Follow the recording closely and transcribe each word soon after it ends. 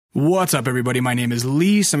What's up, everybody? My name is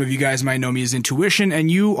Lee. Some of you guys might know me as Intuition,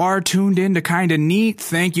 and you are tuned in to Kinda Neat.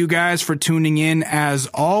 Thank you guys for tuning in as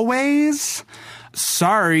always.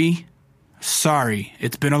 Sorry.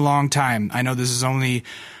 It's been a long time. I know this is only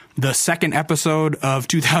the second episode of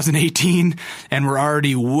 2018, and we're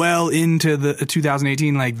already well into the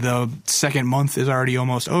 2018. Like, the second month is already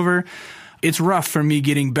almost over. It's rough for me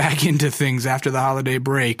getting back into things after the holiday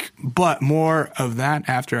break, but more of that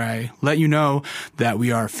after I let you know that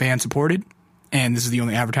we are fan supported, and this is the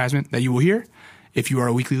only advertisement that you will hear. If you are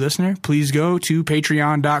a weekly listener, please go to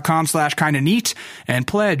patreon.com/kindaneat and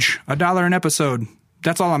pledge $1 an episode.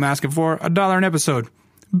 That's all I'm asking for, $1 an episode.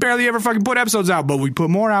 Barely ever fucking put episodes out, but we put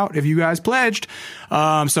more out if you guys pledged.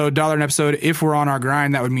 So $1 an episode. If we're on our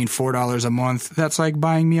grind, that would mean $4 a month. That's like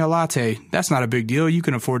buying me a latte. That's not a big deal. You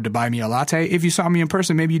can afford to buy me a latte. If you saw me in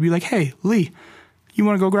person, maybe you'd be like, hey, Lee, you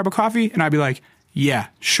want to go grab a coffee? And I'd be like, yeah,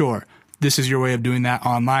 sure. This is your way of doing that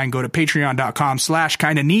online. Go to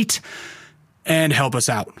patreon.com/kindaneat and help us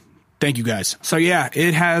out. Thank you guys. So yeah,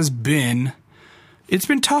 it's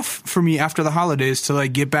been tough for me after the holidays to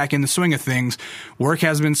like get back in the swing of things. Work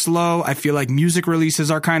has been slow. I feel like music releases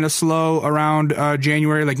are kind of slow around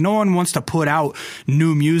January. Like, no one wants to put out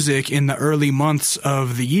new music in the early months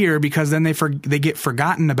of the year because then they get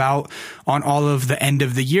forgotten about on all of the end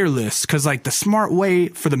of the year lists. Cause like the smart way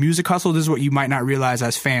for the music hustle, this is what you might not realize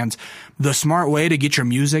as fans. The smart way to get your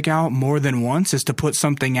music out more than once is to put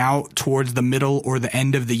something out towards the middle or the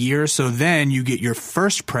end of the year. So then you get your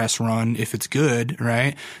first press run if it's good,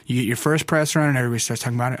 right? You get your first press run and everybody starts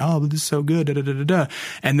talking about it. Oh, but this is so good. Da, da, da, da, da.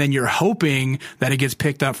 And then you're hoping that it gets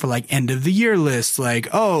picked up for like end of the year lists. Like,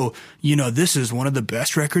 oh, you know, this is one of the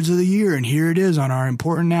best records of the year. And here it is on our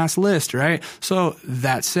important ass list, right? So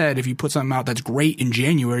that said, if you put something out that's great in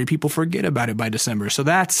January, people forget about it by December. So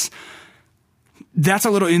that's a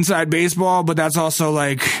little inside baseball, but that's also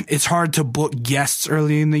like, it's hard to book guests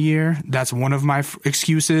early in the year. That's one of my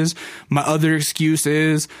excuses. My other excuse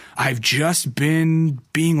is I've just been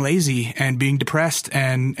being lazy and being depressed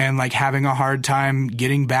and like having a hard time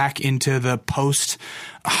getting back into the post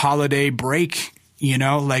holiday break. You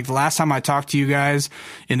know, like the last time I talked to you guys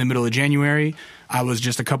in the middle of January, I was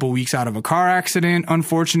just a couple weeks out of a car accident,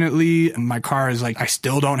 unfortunately. My car is like, I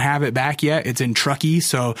still don't have it back yet. It's in Truckee,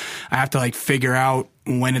 so I have to like figure out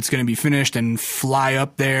when it's going to be finished and fly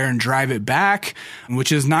up there and drive it back,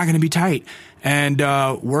 which is not going to be tight. And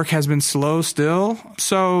work has been slow still.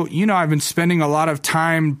 So, you know, I've been spending a lot of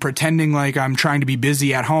time pretending like I'm trying to be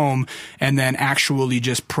busy at home and then actually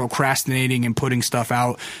just procrastinating and putting stuff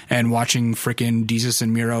out and watching frickin' Desus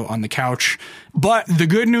and Mero on the couch. But the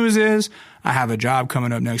good news is I have a job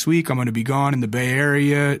coming up next week. I'm going to be gone in the Bay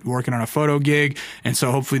Area working on a photo gig. And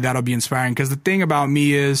so hopefully that'll be inspiring. Because the thing about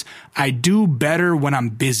me is I do better when I'm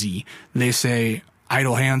busy. They say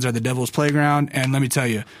idle hands are the devil's playground. And let me tell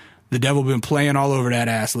you, the devil been playing all over that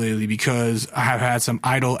ass lately because I have had some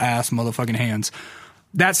idle ass motherfucking hands.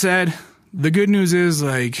 That said, the good news is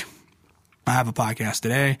like I have a podcast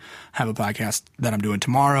today, I have a podcast that I'm doing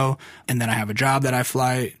tomorrow, and then I have a job that I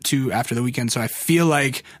fly to after the weekend. So I feel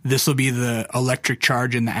like this will be the electric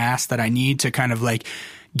charge in the ass that I need to kind of like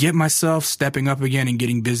get myself stepping up again and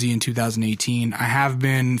getting busy in 2018. I have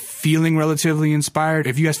been feeling relatively inspired.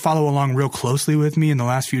 If you guys follow along real closely with me in the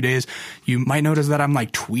last few days, you might notice that I'm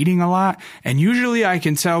like tweeting a lot. And usually I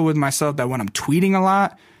can tell with myself that when I'm tweeting a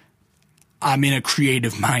lot, I'm in a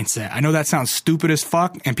creative mindset. I know that sounds stupid as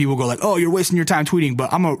fuck and people go like, oh, you're wasting your time tweeting,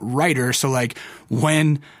 but I'm a writer. So like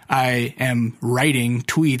when I am writing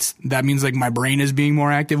tweets, that means like my brain is being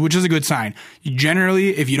more active, which is a good sign.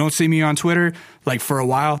 Generally, if you don't see me on Twitter, like for a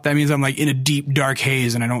while, that means I'm like in a deep dark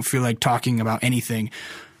haze and I don't feel like talking about anything.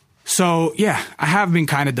 So yeah, I have been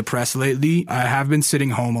kind of depressed lately. I have been sitting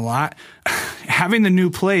home a lot. Having the new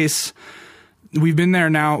place, we've been there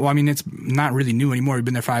now. Well, I mean, it's not really new anymore. We've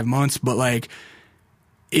been there 5 months, but like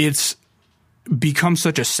it's become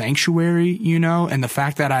such a sanctuary, you know? And the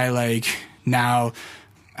fact that I like now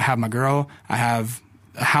have my girl, I have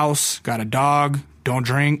a house, got a dog, don't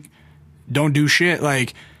drink, don't do shit.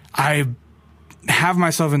 Like I have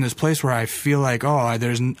myself in this place where I feel like, oh, I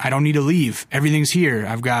don't need to leave. Everything's here.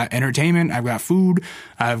 I've got entertainment. I've got food.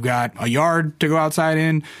 I've got a yard to go outside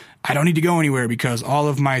in. I don't need to go anywhere because all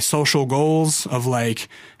of my social goals of like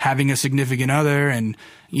having a significant other and,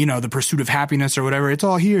 you know, the pursuit of happiness or whatever, it's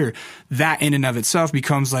all here. That in and of itself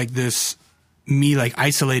becomes like this, me like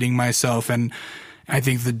isolating myself. And I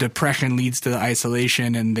think the depression leads to the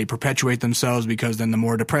isolation and they perpetuate themselves because then the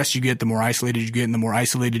more depressed you get, the more isolated you get, and the more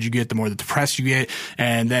isolated you get, the more depressed you get.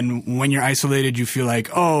 And then when you're isolated, you feel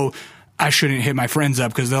like, oh, I shouldn't hit my friends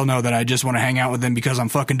up because they'll know that I just want to hang out with them because I'm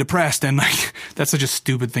fucking depressed. And like, that's such a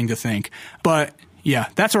stupid thing to think. But yeah,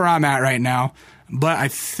 that's where I'm at right now. But I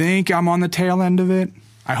think I'm on the tail end of it.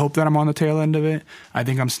 I hope that I'm on the tail end of it. I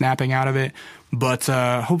think I'm snapping out of it. But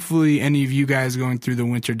hopefully any of you guys going through the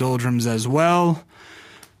winter doldrums as well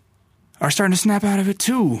are starting to snap out of it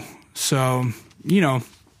too. So, you know,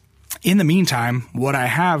 in the meantime, what I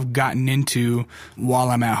have gotten into while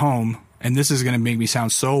I'm at home, and this is going to make me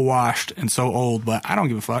sound so washed and so old, but I don't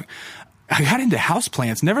give a fuck. I got into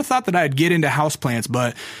houseplants. Never thought that I'd get into houseplants,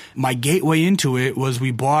 but my gateway into it was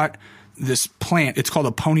we bought this plant. It's called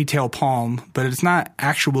a ponytail palm, but it's not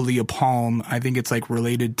actually a palm. I think it's like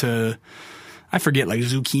related to, I forget, like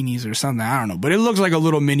zucchinis or something. I don't know, but it looks like a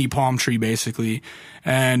little mini palm tree basically.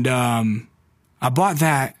 And I bought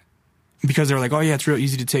that because they were like, oh yeah, it's real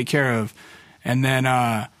easy to take care of. And then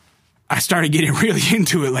I started getting really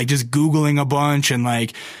into it, like just Googling a bunch and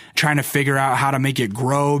like trying to figure out how to make it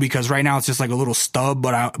grow, because right now it's just like a little stub,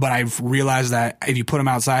 but I've realized that if you put them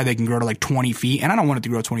outside, they can grow to like 20 feet. And I don't want it to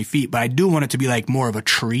grow 20 feet, but I do want it to be like more of a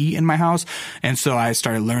tree in my house. And so I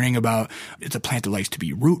started learning about, it's a plant that likes to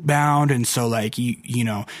be root bound. And so like, you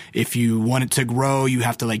know, if you want it to grow, you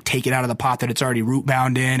have to like take it out of the pot that it's already root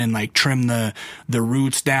bound in and like trim the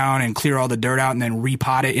roots down and clear all the dirt out and then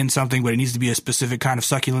repot it in something, but it needs to be a specific kind of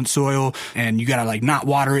succulent soil. And you gotta like not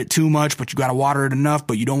water it too much, but you gotta water it enough,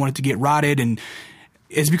 but you don't want it to get rotted. And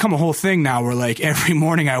it's become a whole thing now where like every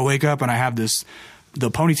morning I wake up and I have the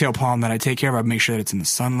ponytail palm that I take care of. I make sure that it's in the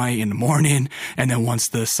sunlight in the morning. And then once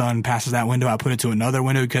the sun passes that window, I put it to another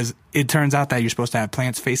window, because it turns out that you're supposed to have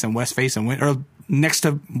plants facing west facing or next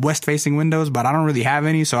to west facing windows, but I don't really have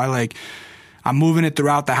any. So I'm moving it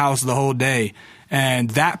throughout the house the whole day. And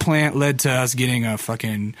that plant led to us getting a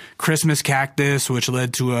fucking Christmas cactus, which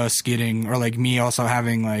led to us getting, or like me also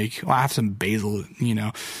having like, well, I have some basil, you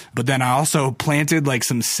know, but then I also planted like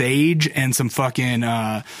some sage and some fucking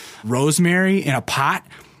rosemary in a pot.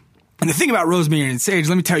 And the thing about rosemary and sage,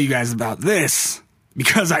 let me tell you guys about this,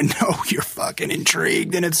 because I know you're fucking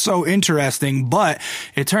intrigued and it's so interesting. But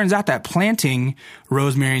it turns out that planting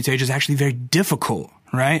rosemary and sage is actually very difficult,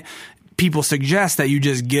 right? People suggest that you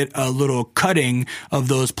just get a little cutting of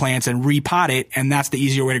those plants and repot it, and that's the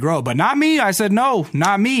easier way to grow. But not me. I said, no,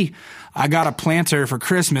 not me. I got a planter for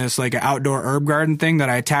Christmas, like an outdoor herb garden thing that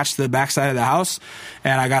I attached to the backside of the house.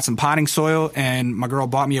 And I got some potting soil, and my girl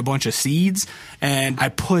bought me a bunch of seeds, and I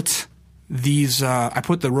put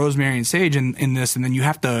the rosemary and sage in this, and then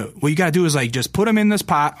what you gotta do is like just put them in this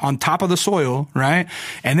pot on top of the soil, right?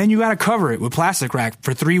 And then you gotta cover it with plastic wrap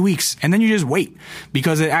for 3 weeks, and then you just wait,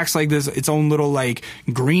 because it acts like its own little like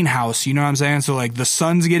greenhouse, you know what I'm saying? So like the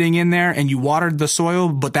sun's getting in there and you watered the soil,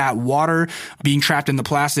 but that water being trapped in the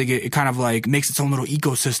plastic, it kind of like makes its own little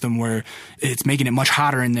ecosystem where it's making it much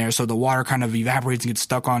hotter in there. So the water kind of evaporates and gets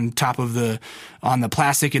stuck on top of the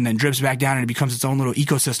plastic and then drips back down, and it becomes its own little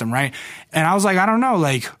ecosystem, right? And I was like, I don't know,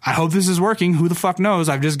 like, I hope this is working. Who the fuck knows?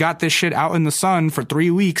 I've just got this shit out in the sun for 3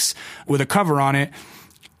 weeks with a cover on it.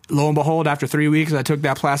 Lo and behold, after 3 weeks, I took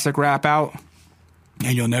that plastic wrap out,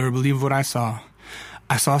 and you'll never believe what I saw.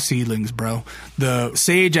 I saw seedlings, bro. The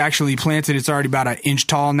sage actually planted. It's already about 1 inch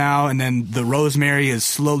tall now. And then the rosemary is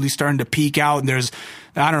slowly starting to peek out. And there's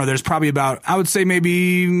probably about, I would say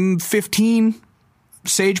maybe 15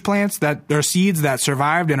 sage plants that are seeds that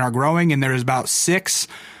survived and are growing. And there's about 6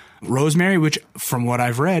 rosemary, which from what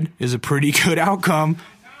I've read is a pretty good outcome.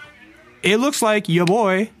 It looks like your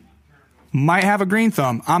boy might have a green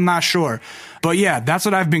thumb. I'm not sure. But yeah, that's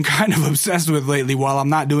what I've been kind of obsessed with lately while I'm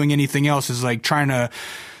not doing anything else, is like trying to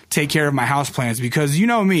take care of my houseplants, because you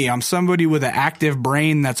know me, I'm somebody with an active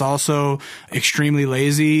brain that's also extremely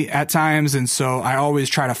lazy at times. And so I always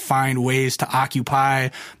try to find ways to occupy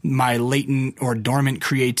my latent or dormant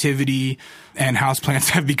creativity, and houseplants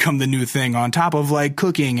have become the new thing, on top of like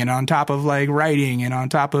cooking and on top of like writing and on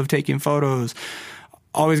top of taking photos.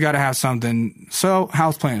 Always got to have something. So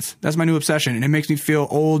houseplants, that's my new obsession, and it makes me feel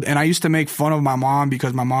old. And I used to make fun of my mom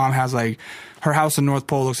because my mom has like, her house in North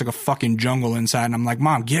Pole looks like a fucking jungle inside. And I'm like,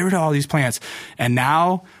 Mom, get rid of all these plants. And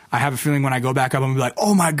now I have a feeling when I go back up, I'm gonna be like,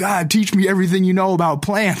 oh my God, teach me everything you know about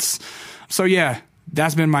plants. So yeah,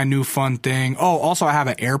 that's been my new fun thing. Oh, also I have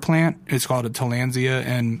an air plant. It's called a Tillandsia,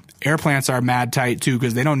 and air plants are mad tight too,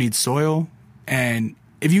 because they don't need soil. And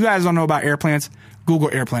if you guys don't know about air plants,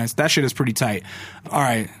 Google air plants. That shit is pretty tight. All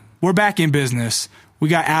right, we're back in business. We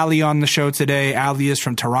got Ali on the show today. Ali is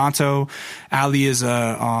from Toronto. Ali is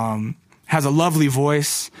has a lovely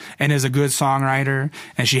voice and is a good songwriter.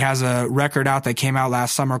 And she has a record out that came out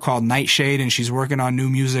last summer called Nightshade, and she's working on new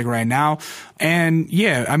music right now. And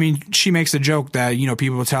yeah, I mean, she makes a joke that, you know,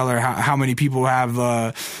 people tell her how many people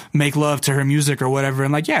have make love to her music or whatever.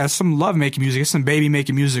 And like, yeah, it's some love making music. It's some baby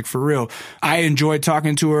making music for real. I enjoyed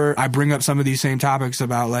talking to her. I bring up some of these same topics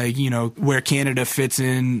about like, you know, where Canada fits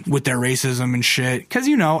in with their racism and shit. Cause,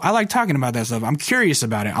 you know, I like talking about that stuff. I'm curious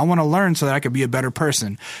about it. I want to learn so that I could be a better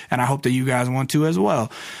person. And I hope that you guys want to as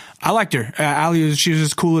well. I liked her. Ali, she was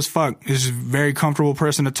just cool as fuck. She's a very comfortable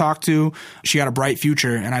person to talk to. She got a bright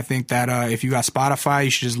future. And I think that if you got Spotify,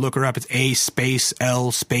 you should just look her up. It's A_L_L_I_E.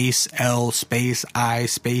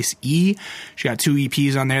 She got 2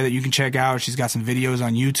 EPs on there that you can check out. She's got some videos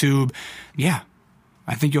on YouTube. Yeah,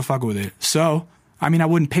 I think you'll fuck with it. So, I mean, I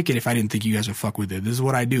wouldn't pick it if I didn't think you guys would fuck with it. This is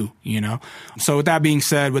what I do, you know? So with that being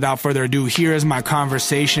said, without further ado, here is my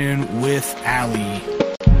conversation with Ali.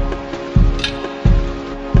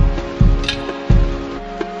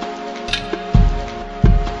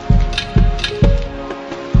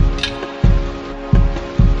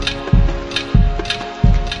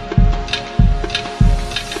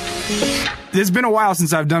 It's been a while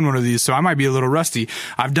since I've done one of these, so I might be a little rusty.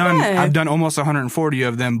 I've done almost 140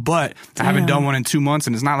 of them, but I haven't done one in 2 months,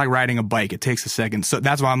 and it's not like riding a bike. It takes a second. So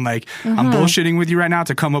that's why I'm like, I'm bullshitting with you right now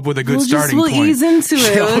to come up with a good starting point. We'll ease into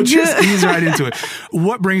it. We'll just ease right into it.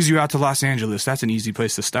 What brings you out to Los Angeles? That's an easy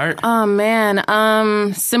place to start. Oh,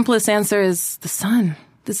 man. Simplest answer is the sun.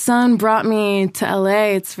 The sun brought me to LA.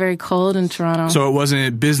 It's very cold in Toronto. So it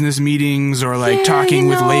wasn't business meetings or like talking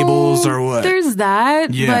with labels or what? There's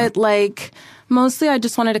that. Yeah. But like mostly I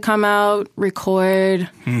just wanted to come out, record.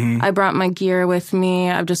 I brought my gear with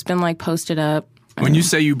me. I've just been like posted up. When you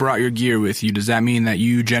say you brought your gear with you, does that mean that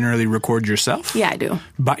you generally record yourself? Yeah, I do.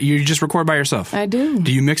 But you just record by yourself? I do.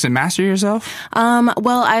 Do you mix and master yourself?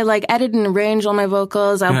 Well, I like edit and arrange all my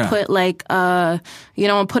vocals. I'll put like, I'll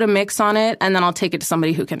put a mix on it, and then I'll take it to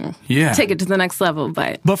somebody who can take it to the next level.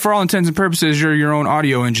 But for all intents and purposes, you're your own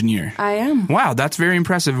audio engineer. I am. Wow, that's very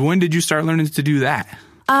impressive. When did you start learning to do that?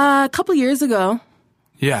 A couple years ago.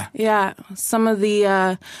 Yeah. Yeah. Some of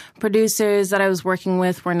the producers that I was working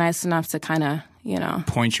with were nice enough to kind of,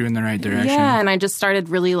 point you in the right direction. Yeah, and I just started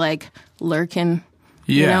really like lurking,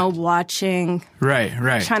 watching.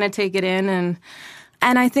 Right. Trying to take it in. And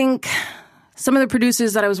I think some of the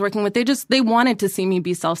producers that I was working with, they wanted to see me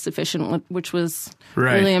be self-sufficient, which was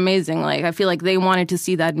really amazing. Like, I feel like they wanted to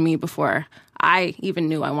see that in me before I even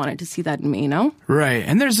knew I wanted to see that in me, Right.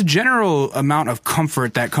 And there's a general amount of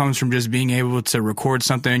comfort that comes from just being able to record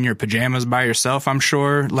something in your pajamas by yourself, I'm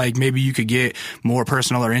sure. Like maybe you could get more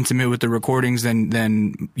personal or intimate with the recordings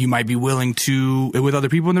than you might be willing to with other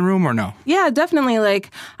people in the room, or no? Yeah, definitely.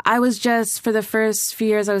 Like I was just, for the first few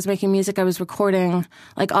years I was making music, I was recording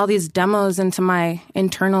like all these demos into my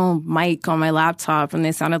internal mic on my laptop, and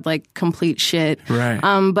they sounded like complete shit. Right.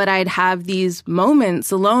 But I'd have these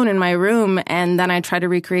moments alone in my room, and then I try to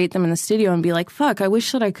recreate them in the studio and be like, fuck, I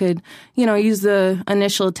wish that I could, use the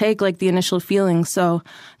initial take, like the initial feeling. So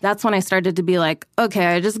that's when I started to be like, okay,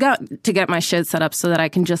 I just got to get my shit set up so that I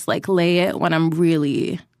can just like lay it when I'm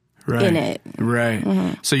really in it.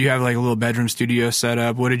 Right. So you have like a little bedroom studio set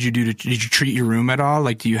up. What did you do? Did you treat your room at all?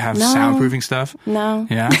 Like, do you have soundproofing stuff? No.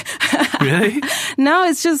 Yeah? Really? No,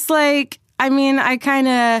 it's just like, I mean, I kind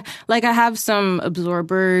of, like I have some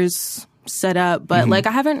absorbers set up, but like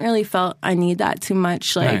I haven't really felt I need that too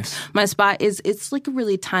much. Like my spot it's like a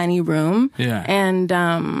really tiny room. Yeah.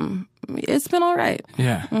 And it's been all right.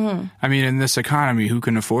 Yeah. I mean, in this economy, who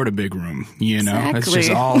can afford a big room? Exactly. It's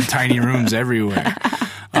just all tiny rooms everywhere.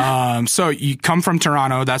 So you come from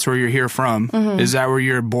Toronto. That's where you're here from. Is that where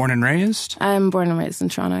you're born and raised? I'm born and raised in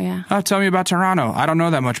Toronto, yeah. Oh, tell me about Toronto. I don't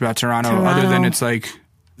know that much about Toronto. Other than it's like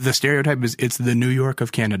the stereotype is it's the New York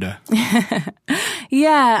of Canada.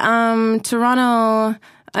 Yeah, Toronto,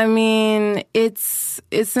 I mean, it's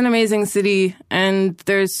an amazing city, and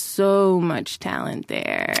there's so much talent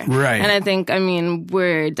there. Right. And I think, I mean,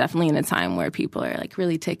 we're definitely in a time where people are like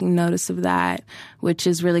really taking notice of that, which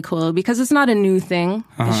is really cool because it's not a new thing.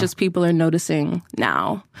 It's just people are noticing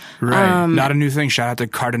now. Right. Not a new thing. Shout out to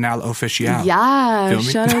Cardinal Official. Yeah.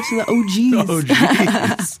 Shout out to the OGs.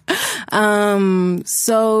 The OGs.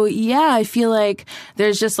 So yeah, I feel like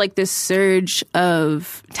there's just like this surge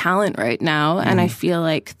of talent right now. And I feel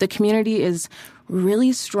like the community is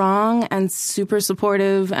really strong and super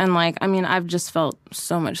supportive. And like, I mean, I've just felt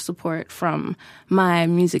so much support from my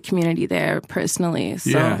music community there personally.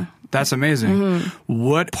 So. Yeah. That's amazing.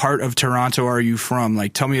 What part of Toronto are you from?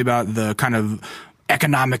 Like, tell me about the kind of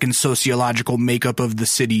economic and sociological makeup of the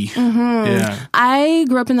city. Yeah. I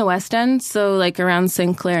grew up in the West End, so like around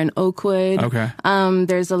St. Clair and Oakwood. Okay.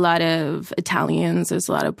 There's a lot of Italians. There's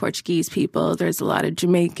a lot of Portuguese people. There's a lot of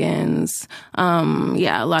Jamaicans.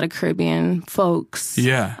 A lot of Caribbean folks.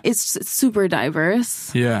 Yeah. It's super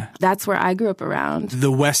diverse. Yeah. That's where I grew up around.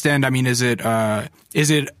 The West End, I mean, is it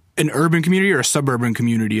an urban community or a suburban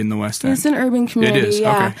community in the West End? It's an urban community. It is.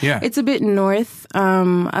 Yeah. Okay. Yeah. It's a bit north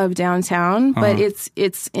of downtown, but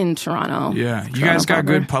it's in Toronto. Yeah. You Toronto guys got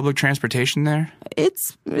proper. good public transportation there?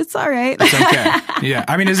 It's all right. It's okay. Yeah.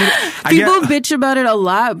 I mean, is it? People bitch about it a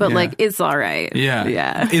lot, but like it's all right. Yeah.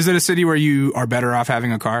 Yeah. Is it a city where you are better off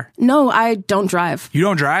having a car? No, I don't drive. You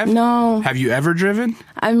don't drive? No. Have you ever driven?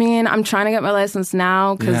 I mean, I'm trying to get my license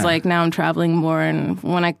now because Yeah. like now I'm traveling more, and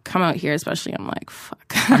when I come out here, especially, I'm like, fuck.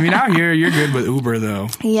 I mean, out here, you're good with Uber, though.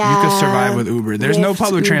 Yeah. You could survive with Uber. There's no Lyft,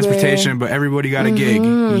 public Uber. transportation, but everybody got a gig.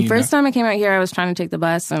 you First know? time I came out here, I was trying to take the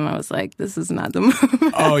bus, and I was like, this is not the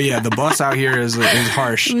move. Oh, yeah. The bus out here is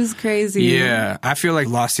harsh. It was crazy. Yeah. I feel like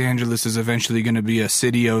Los Angeles is eventually going to be a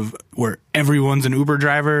city of where everyone's an Uber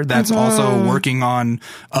driver that's also working on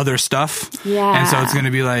other stuff. Yeah. And so it's going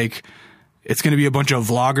to be like... It's going to be a bunch of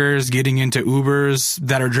vloggers getting into Ubers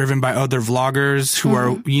that are driven by other vloggers who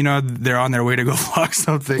are, they're on their way to go vlog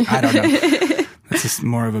something. I don't know. That's just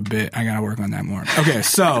more of a bit. I got to work on that more. Okay.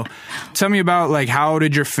 So tell me about like, how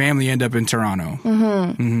did your family end up in Toronto?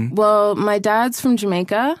 Well, my dad's from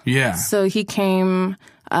Jamaica. Yeah. So he came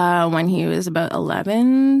when he was about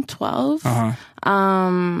 11, 12.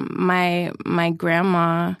 My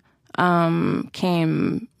grandma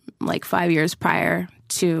came like 5 years prior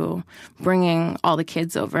to bringing all the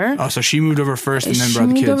kids over. Oh, so she moved over first and then She brought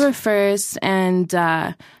the moved kids. over first and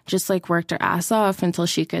just like worked her ass off until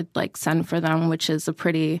she could like send for them, which is a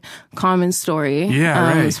pretty common story.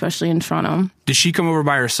 Yeah, right. Especially in Toronto. Did she come over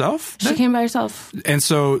by herself? She came by herself. And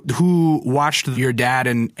so who watched your dad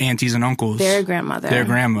and aunties and uncles? Their grandmother. Their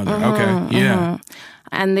grandmother. Okay. Yeah.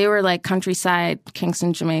 And they were like countryside,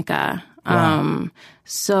 Kingston, Jamaica. Wow.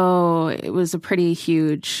 So it was a pretty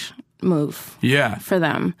huge move Yeah. for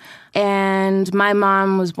them. And my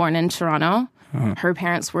mom was born in Toronto. Her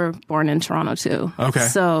parents were born in Toronto too. Okay.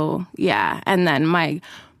 So yeah. And then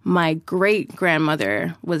my great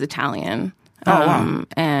grandmother was Italian. Oh, wow.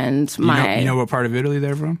 And You know what part of Italy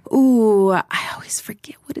they're from? I always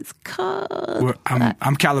forget what it's called.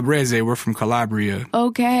 I'm Calabrese. We're from Calabria.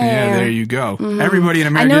 Okay. Yeah, there you go. Everybody in I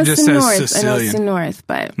America know just it's the says north. I know it's Sicilian. the north,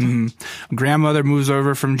 but Grandmother moves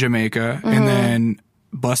over from Jamaica and then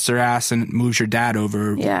busts her ass and moves your dad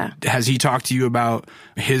over. Yeah. Has he talked to you about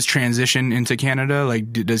his transition into Canada?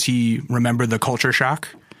 Like, does he remember the culture shock?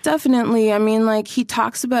 definitely. I mean, like he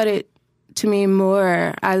talks about it to me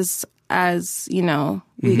more as you know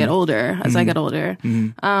we get older, as I get older.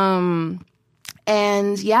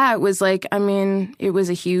 And yeah, it was like, I mean, it was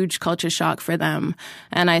a huge culture shock for them.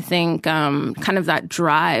 And I think kind of that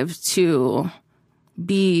drive to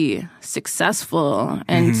be successful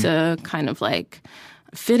and to kind of like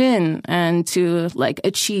fit in and to like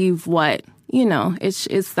achieve what, you know, it's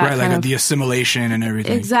that Right, kind like of the assimilation and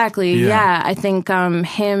everything. Exactly. Yeah. Yeah. I think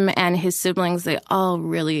him and his siblings, they all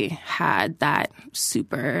really had that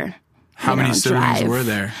super. How many siblings drive. were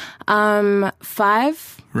there?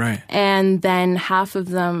 5. Right. And then half of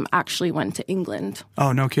them actually went to England.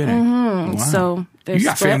 Oh, no kidding. Wow. So they're You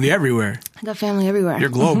got split. family everywhere. I got family everywhere. You're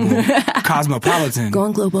global, cosmopolitan.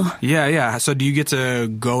 Going global. Yeah, yeah. So do you get to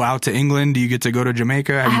go out to England? Do you get to go to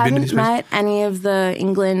Jamaica? I Have you been to these haven't places? met any of the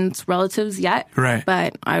England relatives yet. Right.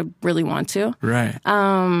 But I really want to. Right.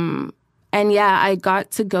 And yeah, I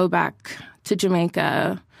got to go back to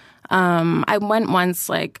Jamaica. I went once,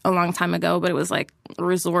 like a long time ago, but it was like a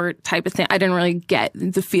resort type of thing. I didn't really get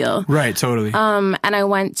the feel. Right, totally. And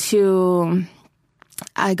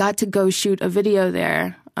I got to go shoot a video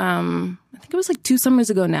there. I think it was like 2 summers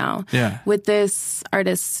ago now. Yeah. With this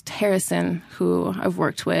artist, Harrison, who I've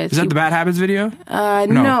worked with. Is that the Bad Habits video?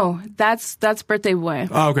 No, that's Birthday Boy.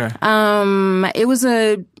 Oh, okay. It was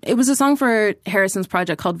a song for Harrison's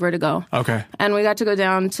project called Vertigo. Okay. And we got to go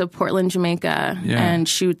down to Portland, Jamaica and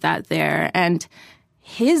shoot that there. And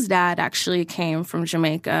his dad actually came from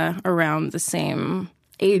Jamaica around the same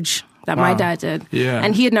age that my dad did. Yeah.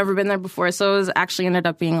 And he had never been there before. So it was actually ended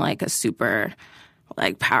up being like a super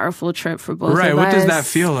like powerful trip for both of us. Right. What does that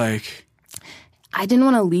feel like? I didn't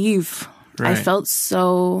want to leave. Right. I felt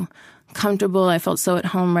so comfortable. I felt so at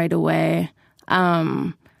home right away.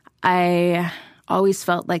 I always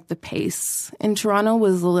felt like the pace in Toronto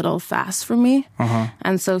was a little fast for me.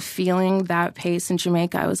 And so feeling that pace in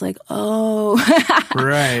Jamaica, I was like, oh,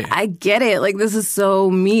 right. I get it. Like, this is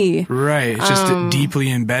so me. Right. It's just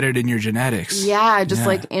deeply embedded in your genetics. Yeah, just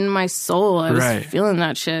like in my soul. I was feeling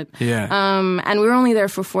that shit. Yeah. And we were only there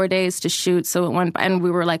for 4 days to shoot, so it went by, and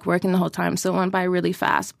we were like working the whole time, so it went by really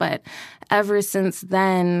fast. But ever since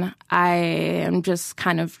then, I am just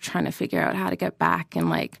kind of trying to figure out how to get back and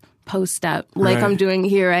like post up like I'm doing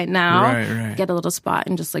here right now. Right. Get a little spot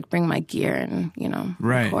and just like bring my gear and, you know,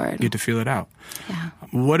 record. Get to feel it out. Yeah.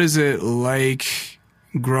 What is it like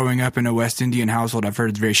growing up in a West Indian household? I've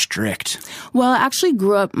heard it's very strict. Well, I actually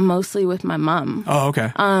grew up mostly with my mom. Oh,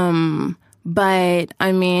 okay. But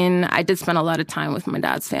I mean, I did spend a lot of time with my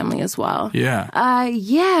dad's family as well. Yeah.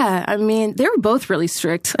 Yeah. I mean, they were both really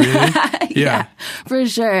strict. Really? Yeah, for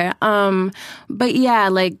sure. But yeah,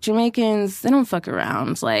 like Jamaicans, they don't fuck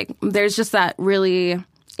around. Like, there's just that really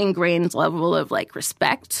ingrained level of like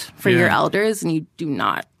respect for your elders, and you do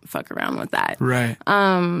not fuck around with that. Right.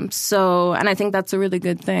 So, and I think that's a really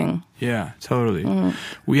good thing. Yeah, totally.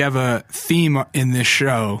 We have a theme in this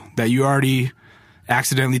show that you already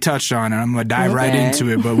accidentally touched on, and I'm going to dive right into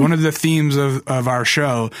it. But one of the themes of our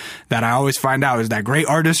show that I always find out is that great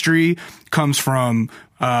artistry comes from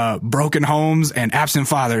broken homes and absent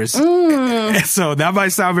fathers. So that might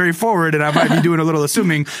sound very forward, and I might be doing a little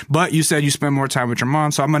assuming, but you said you spend more time with your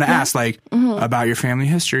mom. So I'm going to ask like about your family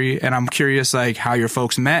history, and I'm curious like how your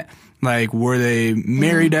folks met. Like, were they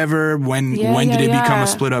married ever? When did it become a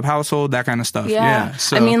split up household? That kind of stuff. Yeah.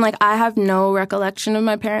 So, I mean, like, I have no recollection of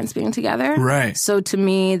my parents being together. Right. So to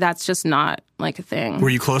me, that's just not like a thing. Were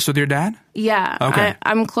you close with your dad? Yeah. Okay.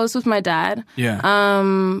 I'm close with my dad. Yeah.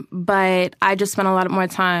 But I just spent a lot more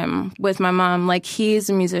time with my mom. Like, he's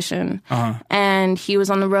a musician. And he was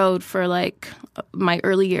on the road for like my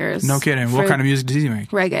early years. No kidding. What kind of music did he make?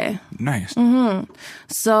 Reggae. Nice.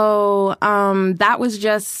 So that was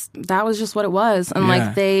just what it was. And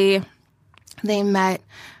like they met,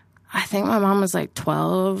 I think my mom was like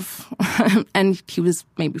 12 and he was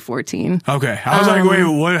maybe 14. Okay. I was like, wait,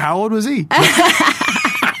 what? How old was he?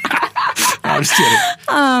 I'm just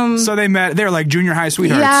kidding. So they met, they're like junior high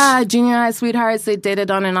sweethearts. Yeah, junior high sweethearts. They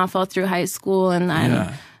dated on and off all through high school. And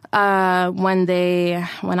then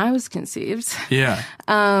when I was conceived. Yeah.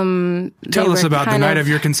 Tell us about the night of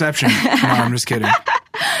your conception. No, I'm just kidding.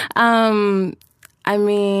 I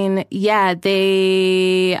mean, yeah,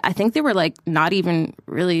 I think they were like not even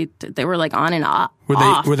really, they were like on and off.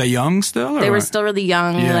 Were they young still? They were still really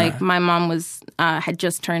young. Yeah. Like my mom had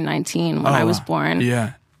just turned 19 when I was born.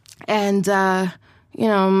 Yeah. And, you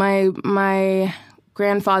know, my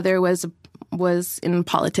grandfather was in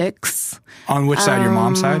politics. On which side? Your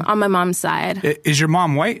mom's side? On my mom's side. Is your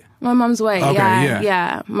mom white? My mom's white. Okay,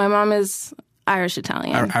 yeah. My mom is Irish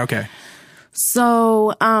Italian. Okay.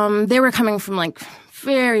 So they were coming from like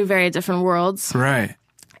very, very different worlds. Right.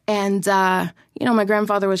 And, you know, my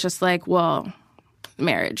grandfather was just like, well,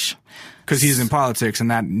 marriage. Because he's in politics,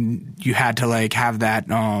 and that you had to like have that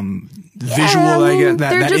visual, I guess,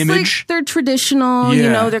 that image. Like, they're traditional, you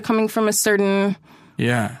know, they're coming from a certain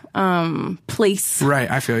place. Right,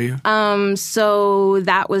 I feel you. So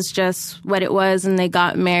that was just what it was, and they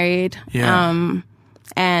got married. Yeah.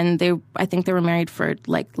 And I think they were married for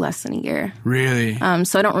like less than a year. Really?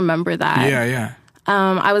 So I don't remember that. Yeah.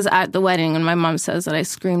 I was at the wedding, and my mom says that I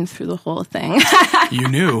screamed through the whole thing. You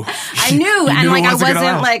knew. I knew. And like, I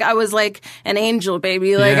wasn't like, I was like an angel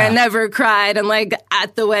baby. Like, I never cried. And like,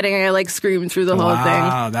 at the wedding, I like screamed through the whole thing.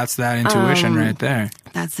 Wow, that's that intuition right there.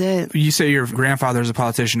 That's it. You say your grandfather's a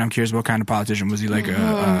politician. I'm curious, what kind of politician? Was he like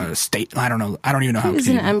a state? I don't know. I don't even know how. He was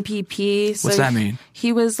an MPP. So what's that mean?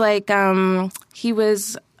 He was like, he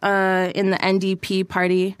was in the NDP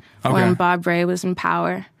party when Bob Rae was in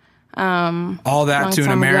power. All that to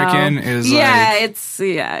an American is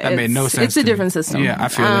that made no sense. It's a different system. Yeah, I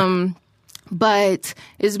feel it. But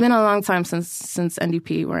it's been a long time since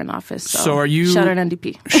NDP were in office. So are you? Shout out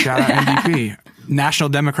NDP. Shout out NDP. National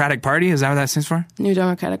Democratic Party, is that what that stands for? New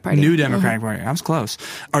Democratic Party. New Democratic Party. I was close.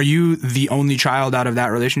 Are you the only child out of that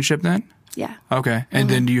relationship then? Yeah. Okay. And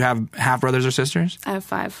then do you have half brothers or sisters? I have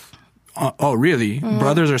 5. Oh, really?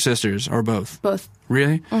 Brothers or sisters or both? Both.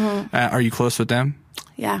 Really? Are you close with them?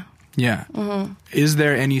 Yeah. Yeah. Is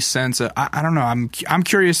there any sense of, I don't know, I'm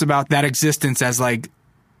curious about that existence as like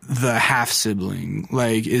the half sibling.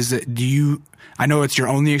 Like, I know it's your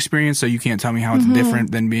only experience, so you can't tell me how it's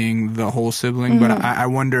different than being the whole sibling, but I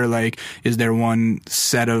wonder, like, is there one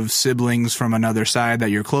set of siblings from another side that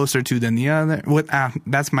you're closer to than the other?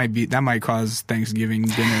 That might cause Thanksgiving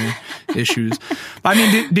dinner issues. I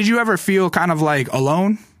mean, did you ever feel kind of like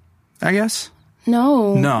alone, I guess?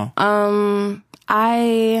 No. No.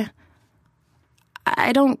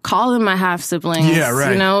 I don't call them my half siblings. Yeah,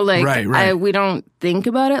 right. You know, like right. we don't think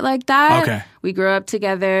about it like that. Okay. We grew up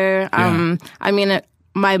together. Yeah. I mean,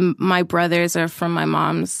 my brothers are from my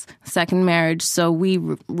mom's second marriage, so we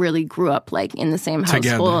really grew up like in the same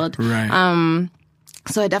household. Together. Right.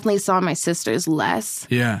 So I definitely saw my sisters less.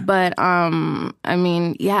 Yeah. But I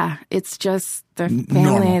mean, yeah, it's just their family,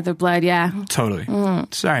 Normal. their blood. Yeah. Totally.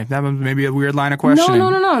 Sorry, that was maybe a weird line of questioning. No,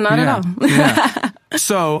 not at all. Yeah.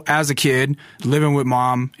 So, as a kid, living with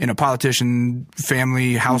mom in a politician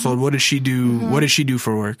family household, what did she do? What did she do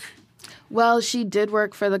for work? Well, she did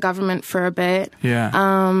work for the government for a bit. Yeah.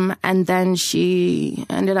 And then she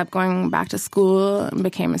ended up going back to school and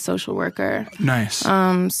became a social worker. Nice.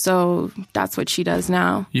 So that's what she does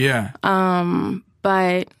now. Yeah.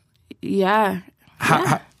 But yeah.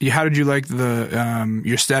 How did you like your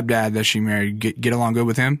stepdad that she married? Get along good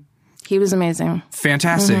with him? He was amazing.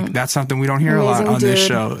 Fantastic. That's something we don't hear Amazing a lot on this dude.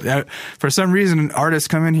 show. For some reason, artists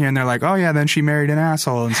come in here and they're like, "Oh yeah, then she married an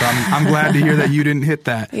asshole," and so I'm glad to hear that you didn't hit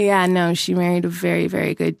that. Yeah, no, she married a very,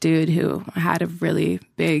 very good dude who had a really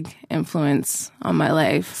big influence on my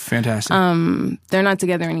life. Fantastic. They're not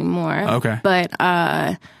together anymore. Okay. But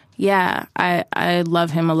yeah, I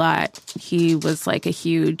love him a lot. He was like a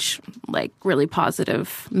huge, like really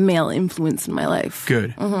positive male influence in my life.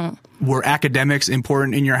 Good. Were academics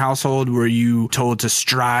important in your household? Were you told to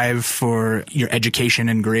strive for your education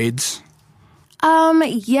and grades?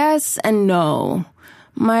 Yes and no.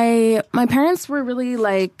 My parents were really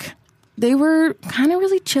like, they were kind of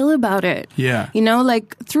really chill about it. Yeah. You know,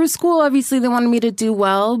 like through school, obviously they wanted me to do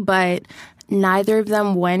well, but neither of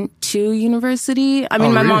them went to university. I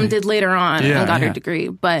mean, my mom did later on and got her degree,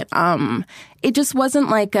 but it just wasn't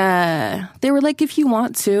like they were like, if you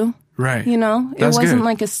want to. Right. You know, That's it wasn't good.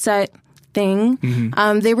 like a set thing.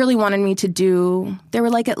 They really wanted me to they were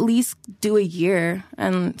like, at least do a year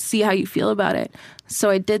and see how you feel about it. So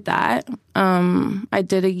I did that. I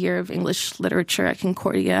did a year of English literature at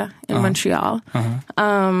Concordia in Montreal.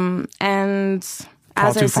 And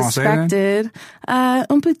as I suspected,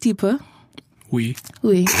 un petit peu. Oui.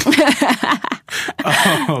 Oui.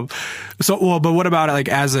 But what about like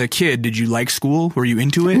as a kid? Did you like school? Were you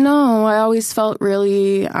into it? No, I always felt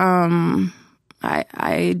really, I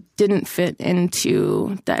didn't fit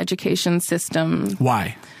into the education system.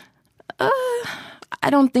 Why? I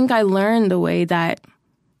don't think I learned the way that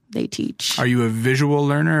they teach. Are you a visual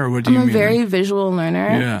learner, or what do you mean? I'm a very visual learner.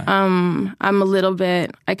 Yeah.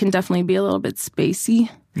 I can definitely be a little bit spacey,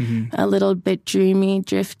 a little bit dreamy,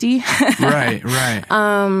 drifty. Right.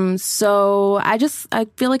 So I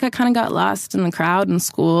feel like I kind of got lost in the crowd in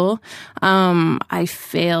school. I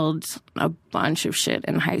failed a bunch of shit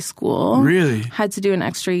in high school. Really? Had to do an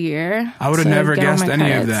extra year. I would have never guessed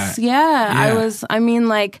any of that. Yeah.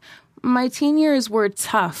 My teen years were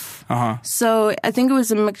tough. So I think it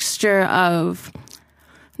was a mixture of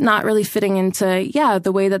not really fitting into,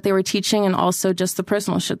 the way that they were teaching and also just the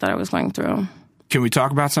personal shit that I was going through. Can we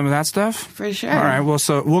talk about some of that stuff? For sure. All right. Well,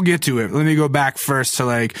 so we'll get to it. Let me go back first to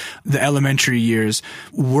like the elementary years.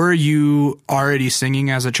 Were you already singing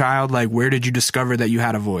as a child? Like, where did you discover that you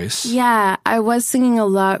had a voice? Yeah, I was singing a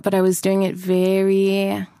lot, but I was doing it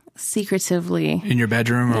very secretively. In your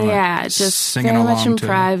bedroom? Or just singing very along much in to,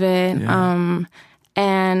 private. Yeah.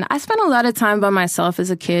 And I spent a lot of time by myself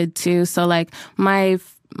as a kid too. So like my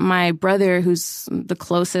brother, who's the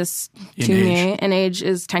closest to me in age,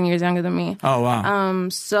 is 10 years younger than me. Oh, wow.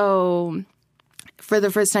 So for the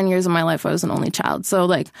first 10 years of my life, I was an only child. So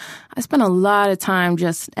like I spent a lot of time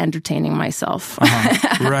just entertaining myself.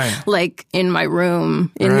 Right. Like in my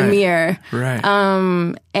room, in the mirror. Right.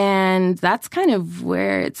 And that's kind of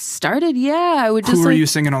where it started. Yeah, I would just. Who were you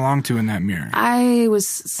singing along to in that mirror? I was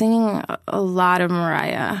singing a lot of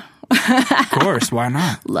Mariah. Of course, why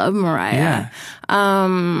not? Love Mariah. Yeah.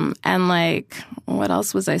 And like, what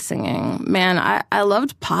else was I singing? Man, I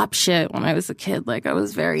loved pop shit when I was a kid. Like, I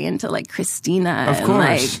was very into like Christina Of and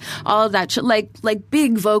course. like all of that shit. Like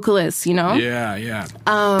big vocalists, you know? Yeah.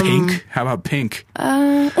 Pink? How about Pink?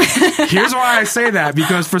 Here's why I say that,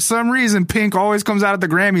 because for some reason Pink always comes out at the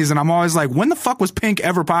Grammys and I'm always like, when the fuck was Pink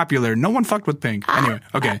ever popular? No one fucked with Pink. Anyway,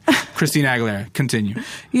 okay. Christina Aguilera, continue.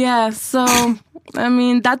 Yeah, so I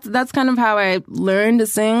mean that's kind of how I learned to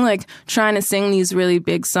sing, like trying to sing these really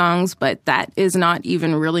big songs, but that is not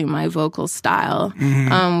even really my vocal style,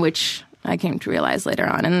 which I came to realize later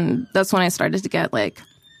on. And that's when I started to get like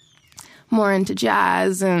more into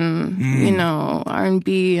jazz and, you know,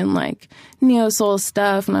 R&B and like neo soul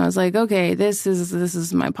stuff. And I was like, okay, this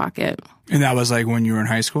is my pocket. And that was like when you were in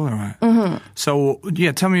high school or what? Mm-hmm. So,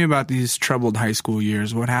 yeah, tell me about these troubled high school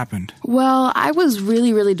years. What happened? Well, I was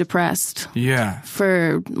really, really depressed. Yeah.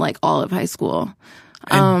 For like all of high school.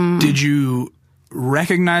 And did you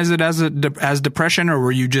recognize it as depression, or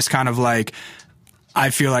were you just kind of like, I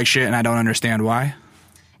feel like shit and I don't understand why?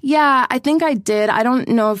 Yeah, I think I did. I don't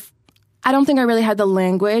think I really had the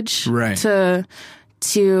language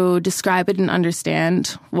to describe it and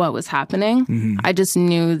understand what was happening. Mm-hmm. I just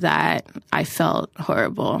knew that I felt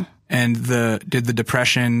horrible. And did the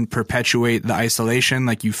depression perpetuate the isolation?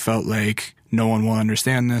 Like you felt like no one will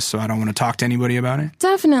understand this, so I don't want to talk to anybody about it?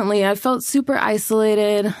 Definitely. I felt super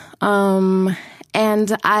isolated.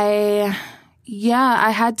 And I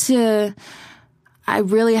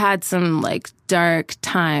really had some like dark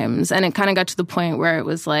times, and it kind of got to the point where it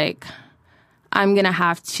was like, I'm going to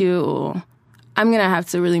have to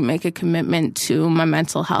really make a commitment to my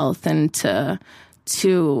mental health and to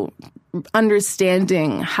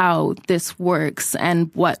understanding how this works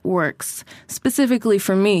and what works specifically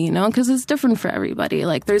for me, you know, because it's different for everybody.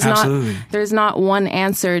 Like there's not one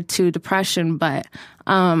answer to depression, but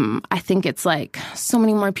I think it's like so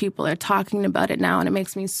many more people are talking about it now, and it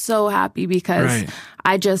makes me so happy because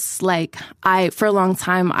I just like, for a long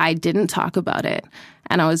time, I didn't talk about it,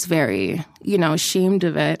 and I was very, you know, ashamed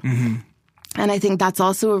of it. Mm-hmm. And I think that's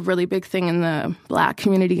also a really big thing in the Black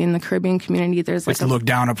community, in the Caribbean community. There's like it's looked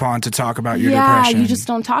down upon to talk about your depression. Yeah, you just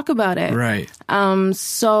don't talk about it. Right.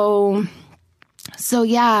 So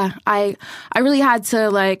yeah, I really had to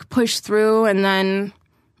like push through and then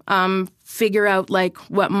figure out like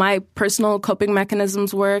what my personal coping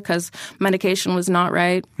mechanisms were, because medication was not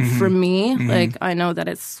right for me. Mm-hmm. Like I know that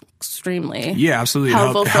it's extremely absolutely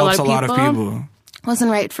helpful for helps a lot of people.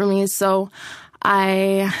 Wasn't right for me, so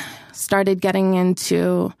I started getting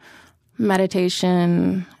into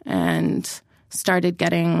meditation and started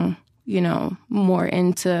getting, you know, more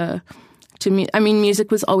into I mean, music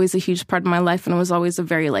was always a huge part of my life, and it was always a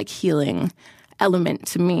very like healing element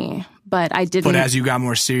to me. But I didn't. But as you got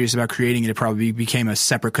more serious about creating it, it probably became a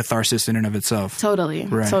separate catharsis in and of itself. Totally.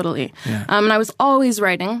 Right. Totally. Yeah. And I was always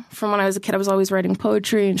writing. From when I was a kid, I was always writing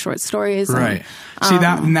poetry and short stories. Right. And,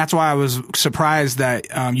 and that's why I was surprised that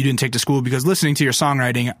you didn't take to school, because listening to your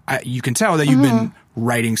songwriting, you can tell that you've been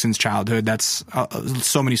writing since childhood. That's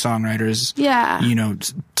so many songwriters, you know,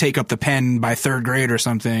 take up the pen by third grade or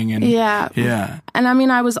something. And yeah. And I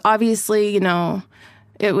mean, I was obviously, you know,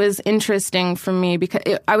 it was interesting for me because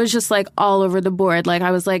I was just like all over the board. Like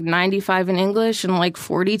I was like 95 in English and like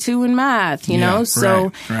 42 in math, you know?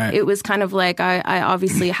 So it was kind of like I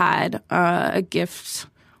obviously had a gift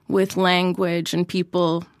with language, and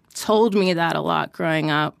people told me that a lot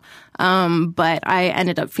growing up. But I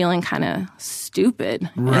ended up feeling kind of stupid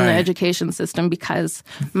in the education system because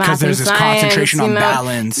math and there's this science, concentration on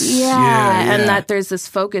balance. And that there's this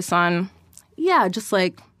focus on, just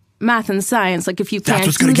like math and science. Like if you can't that's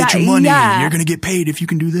what's going to get you money. You're going to get paid if you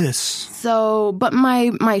can do this. So, but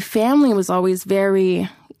my family was always very,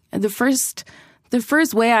 the first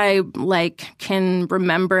way I like can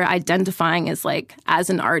remember identifying is like as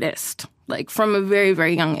an artist. Like from a very,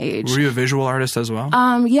 very young age. Were you a visual artist as well?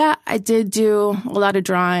 Yeah, I did do a lot of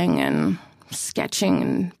drawing and sketching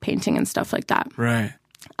and painting and stuff like that. Right.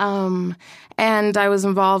 And I was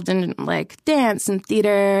involved in like dance and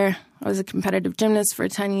theater. I was a competitive gymnast for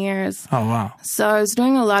 10 years. Oh, wow. So I was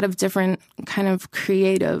doing a lot of different kind of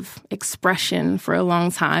creative expression for a long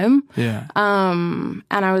time. Yeah. And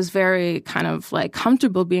I was very kind of like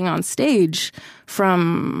comfortable being on stage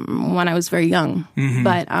from when I was very young. Mm-hmm.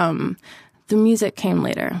 But the music came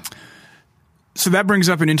later. So that brings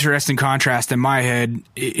up an interesting contrast in my head,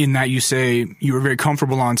 in that you say you were very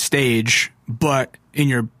comfortable on stage, but in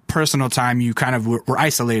your personal time, you kind of were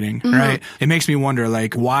isolating, right? It makes me wonder,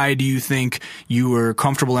 like, why do you think you were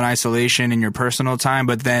comfortable in isolation in your personal time,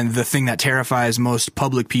 but then the thing that terrifies most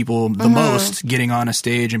public people the most, getting on a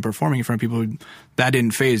stage and performing in front of people, that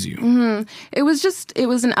didn't faze you? It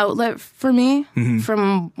was an outlet for me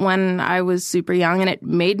from when I was super young, and it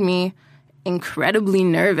made me incredibly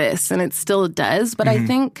nervous, and it still does. But I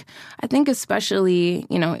think especially,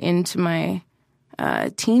 you know, into my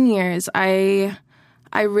teen years,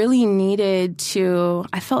 I really needed to,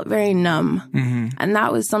 I felt very numb. And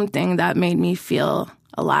that was something that made me feel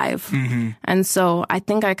alive. And so I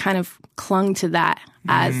think I kind of clung to that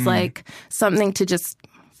as like something to just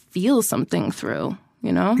feel something through,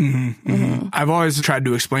 you know? I've always tried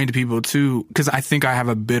to explain to people too, because I think I have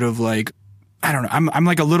a bit of like I don't know. I'm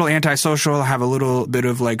like a little antisocial. I have a little bit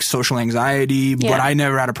of like social anxiety, but I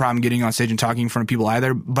never had a problem getting on stage and talking in front of people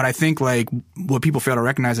either. But I think like what people fail to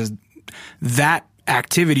recognize is that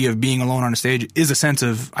activity of being alone on a stage is a sense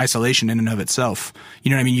of isolation in and of itself.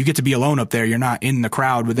 You know what I mean? You get to be alone up there. You're not in the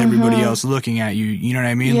crowd with everybody else looking at you. You know what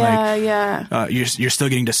I mean? You're still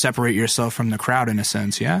getting to separate yourself from the crowd in a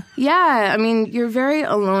sense. Yeah. Yeah. I mean, you're very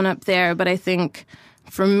alone up there, but I think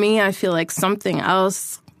for me, I feel like something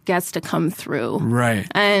else gets to come through. Right.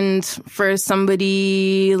 And for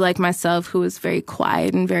somebody like myself who was very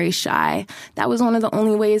quiet and very shy, that was one of the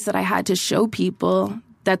only ways that I had to show people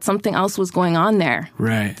that something else was going on there.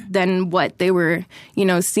 Right. Than what they were,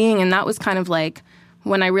 seeing. And that was kind of like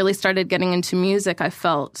when I really started getting into music, I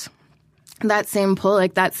felt that same pull,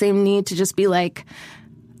 like that same need to just be like,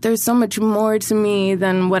 there's so much more to me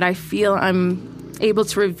than what I feel I'm able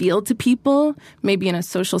to reveal to people, maybe in a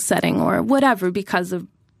social setting or whatever, because of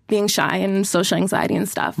being shy and social anxiety and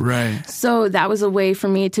stuff. Right. So that was a way for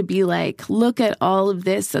me to be like, look at all of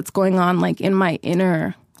this that's going on like in my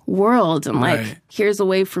inner world. And like, here's a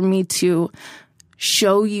way for me to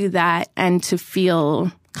show you that and to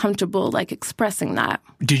feel comfortable like expressing that.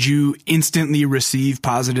 Did you instantly receive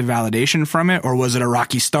positive validation from it, or was it a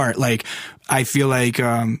rocky start? Like, I feel like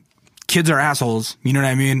kids are assholes, you know what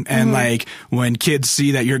I mean? And like when kids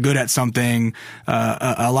see that you're good at something,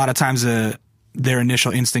 a lot of times their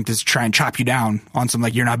initial instinct is to try and chop you down on some,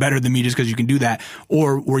 like, you're not better than me just because you can do that.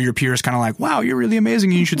 Or were your peers kind of like, wow, you're really amazing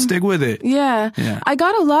and you should stick with it? Yeah. I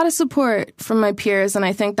got a lot of support from my peers, and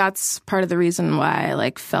I think that's part of the reason why I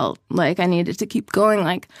like felt like I needed to keep going.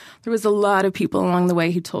 Like, there was a lot of people along the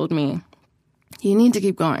way who told me, you need to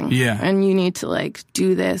keep going. Yeah. And you need to like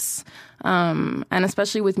do this. And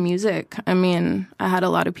especially with music, I mean, I had a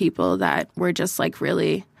lot of people that were just like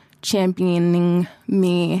really championing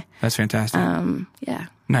me. That's fantastic. Yeah.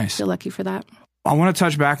 Nice. Feel lucky for that. I want to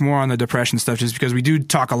touch back more on the depression stuff, just because we do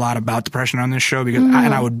talk a lot about depression on this show, because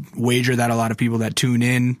I would wager that a lot of people that tune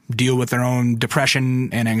in deal with their own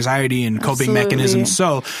depression and anxiety and coping mechanisms.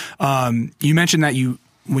 So you mentioned that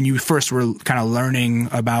when you first were kind of learning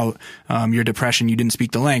about your depression, you didn't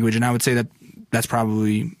speak the language, and I would say that that's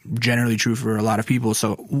probably generally true for a lot of people.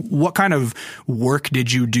 So what kind of work did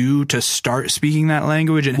you do to start speaking that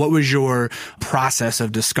language? And what was your process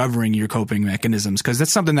of discovering your coping mechanisms? Because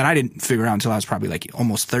that's something that I didn't figure out until I was probably like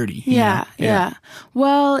almost 30. Yeah.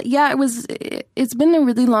 Well, yeah, it's been a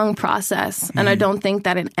really long process, and I don't think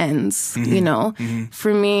that it ends,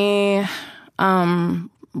 For me,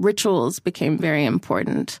 rituals became very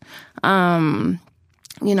important.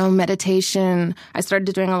 Meditation. I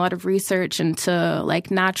started doing a lot of research into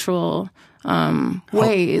like natural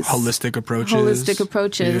ways. Holistic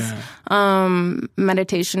approaches. Yeah.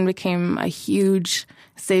 Meditation became a huge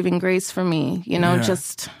saving grace for me,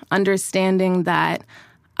 just understanding that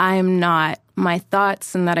I'm not my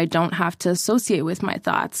thoughts and that I don't have to associate with my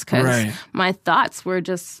thoughts, because my thoughts were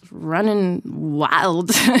just running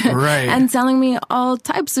wild and telling me all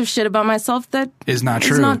types of shit about myself that is not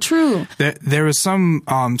true. There was some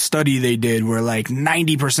study they did where like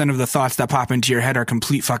 90% of the thoughts that pop into your head are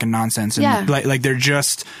complete fucking nonsense. And like they're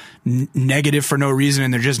just negative for no reason,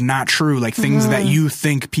 and they're just not true. Like things that you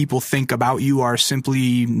think people think about you are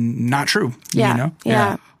simply not true.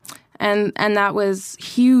 Yeah. And that was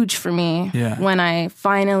huge for me when I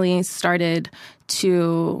finally started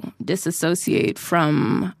to disassociate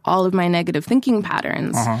from all of my negative thinking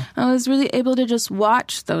patterns. I was really able to just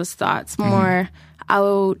watch those thoughts more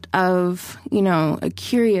out of, a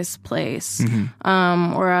curious place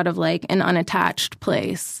or out of like an unattached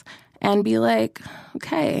place, and be like,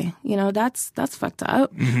 okay, that's fucked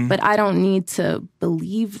up, but I don't need to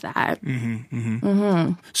believe that.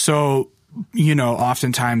 So,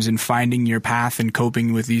 oftentimes in finding your path and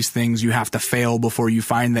coping with these things, you have to fail before you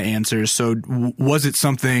find the answers. So was it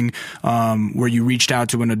something where you reached out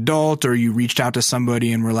to an adult, or you reached out to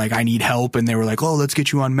somebody and were like, I need help, and they were like, oh, let's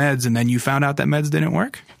get you on meds, and then you found out that meds didn't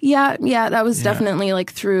work? Yeah, that was definitely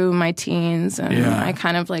like through my teens, and I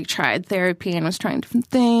kind of like tried therapy and was trying different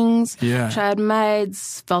things. Tried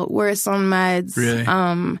meds, felt worse on meds. Really?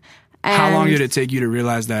 How long did it take you to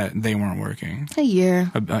realize that they weren't working? A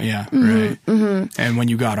year. Right. And when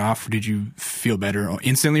you got off, did you feel better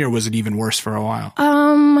instantly, or was it even worse for a while?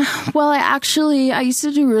 Well, I used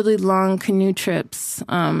to do really long canoe trips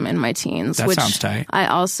in my teens. That sounds tight. I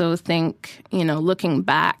also think, looking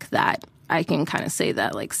back, that I can kind of say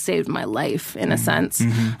that like saved my life in a sense.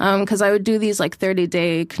 Because I would do these like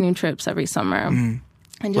 30-day canoe trips every summer.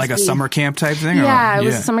 Like a summer camp type thing? Yeah, it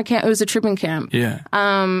was a summer camp. It was a tripping camp. Yeah.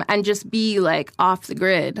 And just be like off the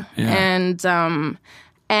grid. And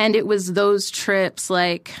it was those trips,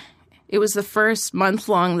 like, it was the first month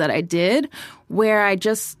long that I did where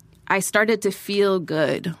I started to feel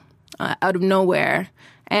good out of nowhere.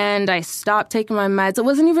 And I stopped taking my meds. It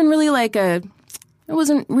wasn't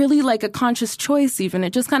really like a conscious choice even.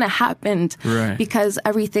 It just kind of happened because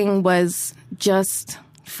everything was just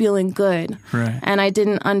feeling good. Right. And I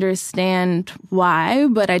didn't understand why,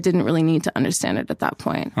 but I didn't really need to understand it at that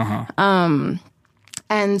point.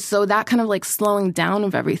 And so that kind of like slowing down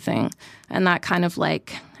of everything and that kind of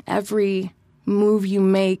like every move you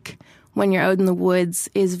make when you're out in the woods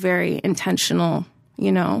is very intentional,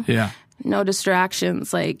 you know? Yeah. No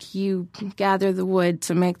distractions. Like you gather the wood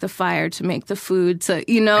to make the fire, to make the food, to,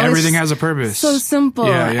 you know. Everything has a purpose. So simple.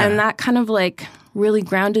 Yeah, yeah. And that kind of like really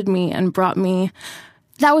grounded me and brought me,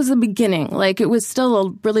 that was the beginning. Like it was still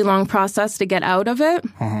a really long process to get out of it.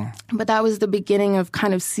 But that was the beginning of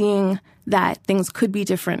kind of seeing that things could be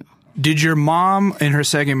different. Did your mom in her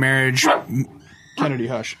second marriage, Kennedy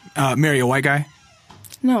Hush, marry a white guy?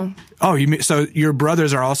 No. Oh, so your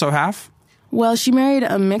brothers are also half? Well, she married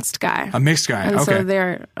a mixed guy. A mixed guy, and okay. So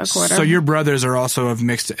they're a quarter. So your brothers are also of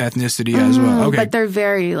mixed ethnicity as well, okay. But they're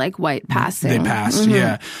very, like, white passing. They passed,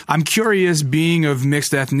 yeah. I'm curious, being of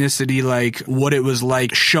mixed ethnicity, like, what it was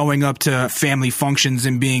like showing up to family functions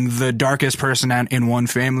and being the darkest person in one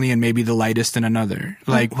family and maybe the lightest in another.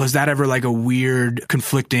 Like, was that ever, like, a weird,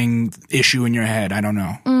 conflicting issue in your head? I don't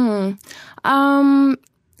know.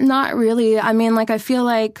 Not really. I mean, like, I feel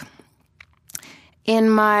like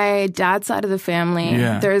in my dad's side of the family,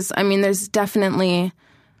 there's definitely,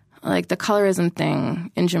 like, the colorism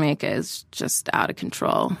thing in Jamaica is just out of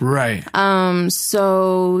control. Right.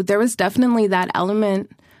 So there was definitely that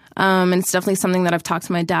element, and it's definitely something that I've talked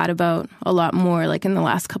to my dad about a lot more, like, in the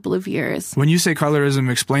last couple of years. When you say colorism,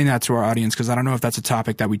 explain that to our audience, because I don't know if that's a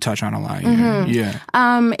topic that we touch on a lot. Yeah.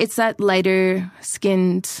 It's that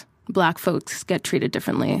lighter-skinned Black folks get treated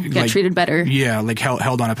differently, get like, treated better. Yeah, like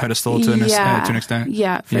held on a pedestal to an extent.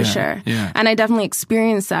 Yeah, for sure. Yeah. And I definitely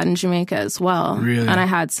experienced that in Jamaica as well. Really? And I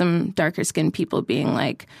had some darker skinned people being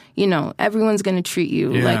like, you know, everyone's going to treat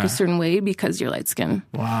you like a certain way because you're light skinned.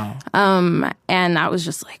 Wow. And I was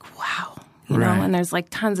just like, wow. You know, and there's like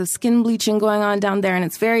tons of skin bleaching going on down there, and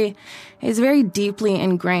it's very deeply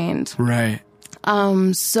ingrained. Right.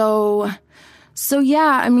 So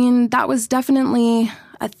yeah, I mean, that was definitely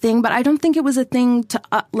a thing, but I don't think it was a thing to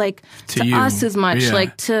us as much. Yeah.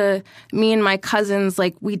 Like to me and my cousins,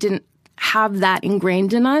 like we didn't have that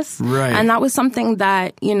ingrained in us. Right. And that was something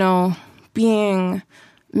that, you know, being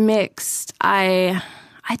mixed, I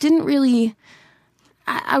didn't really,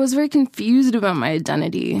 I was very confused about my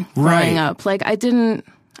identity growing up. Like I didn't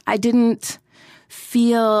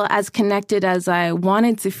feel as connected as I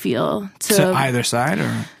wanted to feel to either side,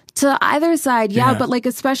 or? To either side, yeah, but like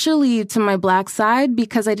especially to my Black side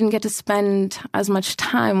because I didn't get to spend as much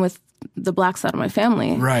time with the Black side of my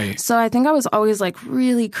family. Right. So I think I was always like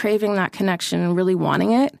really craving that connection and really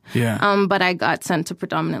wanting it. Yeah. But I got sent to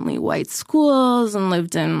predominantly white schools and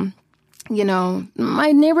lived in, you know,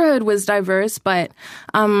 my neighborhood was diverse, but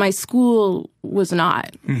my school was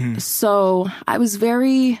not. So I was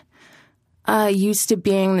very used to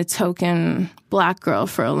being the token Black girl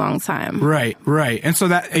for a long time. Right. And so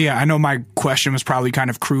that, I know my question was probably kind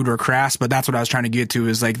of crude or crass, but that's what I was trying to get to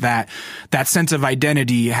is like that sense of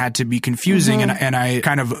identity had to be confusing. And I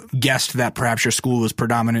kind of guessed that perhaps your school was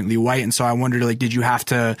predominantly white. And so I wondered, like, did you have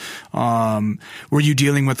to, were you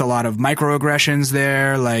dealing with a lot of microaggressions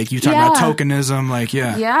there? Like you talked about tokenism, like,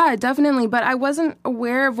 Yeah, definitely. But I wasn't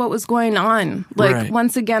aware of what was going on. Like,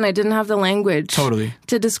 once again, I didn't have the language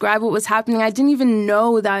to describe what was happening. I didn't even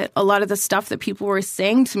know that a lot of the stuff that people were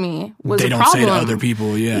saying to me was a problem. They don't say to other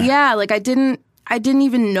people, Yeah, like I didn't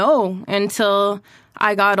even know until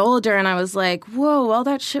I got older and I was like, whoa, all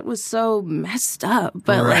that shit was so messed up.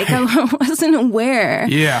 But like I wasn't aware.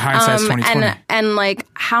 Yeah, hindsight's 20/20. And like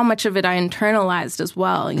how much of it I internalized as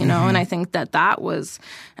well, you know, and I think that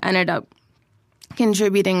ended up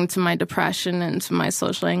contributing to my depression and to my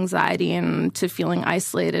social anxiety and to feeling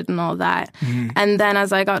isolated and all that. And then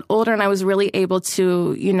as I got older and I was really able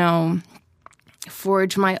to, you know,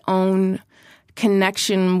 forge my own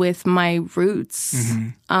connection with my roots,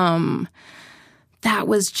 that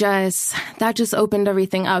just opened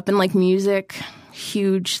everything up. And like music,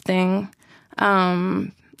 huge thing.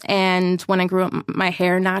 And when I grew up, my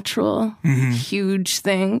hair natural, huge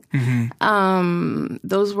thing.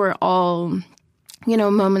 Those were all, you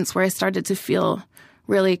know, moments where I started to feel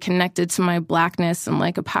really connected to my Blackness in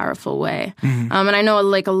like a powerful way. And I know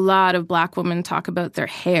like a lot of Black women talk about their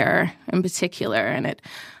hair in particular, and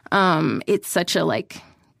it's such a like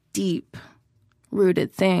deep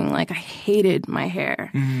rooted thing. Like, I hated my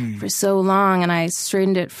hair for so long, and I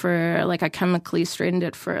straightened it for, like, I chemically straightened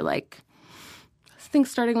it for, like, I think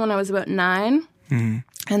starting when I was about 9. And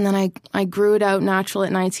then I grew it out natural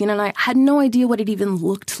at 19, and I had no idea what it even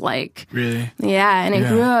looked like. Really? Yeah, and it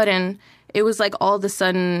grew out, and it was like all of a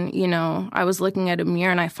sudden, you know, I was looking at a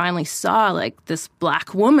mirror and I finally saw like this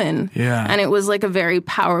black woman. Yeah. And it was like a very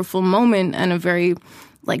powerful moment and a very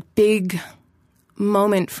like big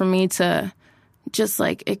moment for me to just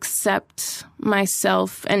like accept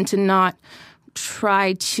myself and to not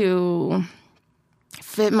try to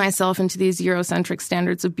fit myself into these Eurocentric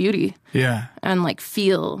standards of beauty. Yeah. And like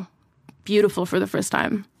feel beautiful for the first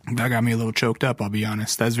time. That got me a little choked up, I'll be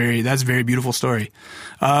honest. That's a very beautiful story.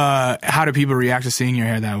 How do people react to seeing your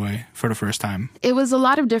hair that way for the first time? It was a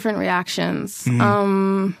lot of different reactions.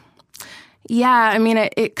 Yeah, I mean,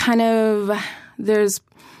 it kind of, there was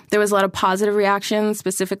a lot of positive reactions,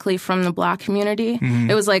 specifically from the Black community.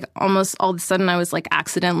 It was like almost all of a sudden I was like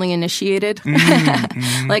accidentally initiated.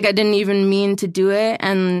 Like I didn't even mean to do it.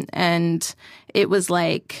 And it was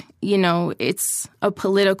like, you know, it's a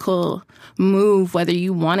political move, whether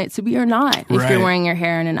you want it to be or not, if you're wearing your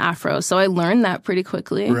hair in an afro. So I learned that pretty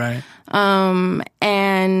quickly. Right.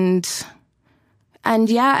 And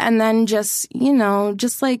yeah, and then just, you know,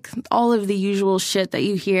 just like all of the usual shit that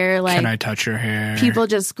you hear, like, can I touch your hair? People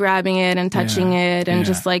just grabbing it and touching it and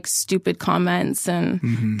just like stupid comments.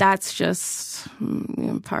 And that's just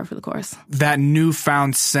par for the course. That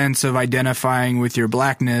newfound sense of identifying with your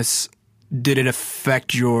Blackness, did it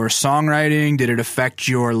affect your songwriting? Did it affect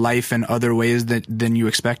your life in other ways than you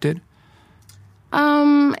expected?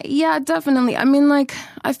 Yeah, definitely. I mean, like,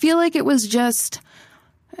 I feel like it was just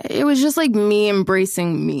like me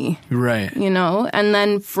embracing me. Right. You know? And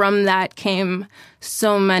then from that came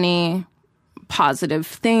so many positive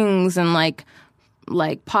things and like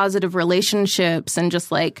positive relationships and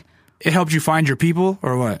just like. It helped you find your people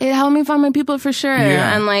or what? It helped me find my people for sure.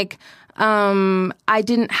 Yeah. And like, I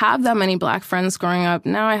didn't have that many Black friends growing up.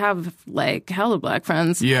 Now I have like hella Black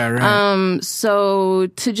friends. Yeah, right. So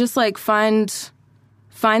to just like find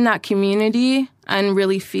that community and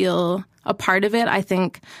really feel a part of it, I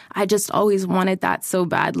think I just always wanted that so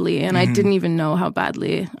badly, and I didn't even know how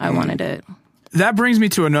badly I wanted it. That brings me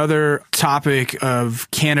to another topic of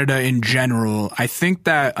Canada in general. I think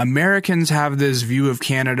that Americans have this view of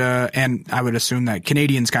Canada, and I would assume that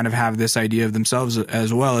Canadians kind of have this idea of themselves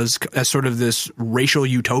as well, as sort of this racial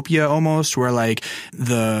utopia almost, where like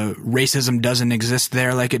the racism doesn't exist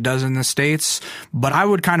there like it does in the States. But I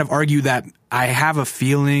would kind of argue that I have a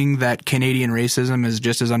feeling that Canadian racism is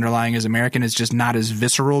just as underlying as American. It's just not as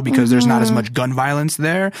visceral because there's not as much gun violence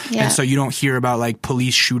there. Yeah. And so you don't hear about like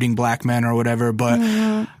police shooting black men or whatever. But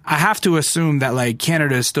I have to assume that like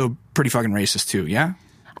Canada is still pretty fucking racist too. Yeah.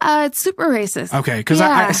 It's super racist. Okay. Because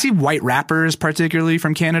I see white rappers, particularly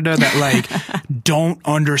from Canada, that like don't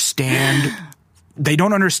understand. They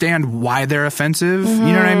don't understand why they're offensive. You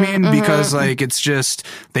know what I mean? Because like it's just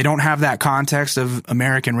they don't have that context of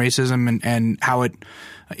American racism and how it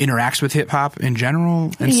interacts with hip hop in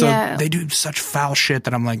general. And so they do such foul shit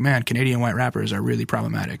that I'm like, man, Canadian white rappers are really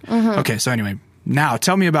problematic. Okay, so anyway, now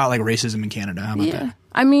tell me about like racism in Canada. How about that?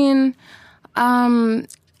 I mean,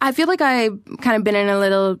 I feel like I kind of been in a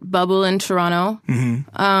little bubble in Toronto.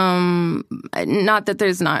 Not that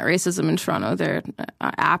there's not racism in Toronto. There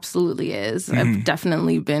absolutely is. I've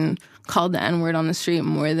definitely been called the N-word on the street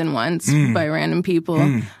more than once by random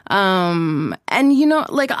people. And, you know,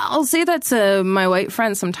 like I'll say that to my white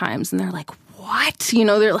friends sometimes and they're like, what? You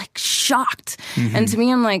know, they're like shocked. And to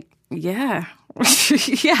me, I'm like, yeah.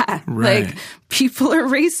 Yeah. Right. Like people are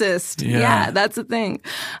racist. Yeah, that's the thing.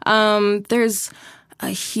 There's a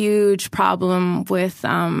huge problem with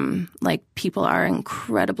like people are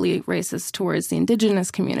incredibly racist towards the Indigenous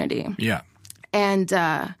community. Yeah. And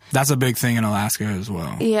that's a big thing in Alaska as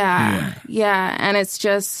well. Yeah. And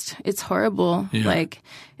it's horrible. Yeah. Like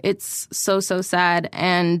it's so sad.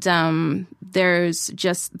 And there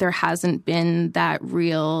hasn't been that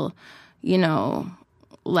real, you know,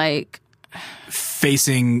 like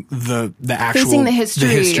facing the actual facing the history.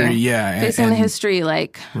 Facing the history,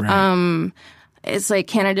 like right. It's like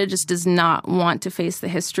Canada just does not want to face the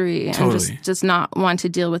history and just does not want to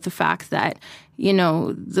deal with the fact that, you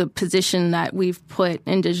know, the position that we've put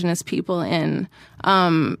Indigenous people in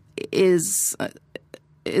is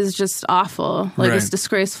just awful. Like it's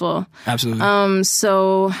disgraceful. Absolutely.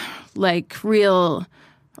 So like real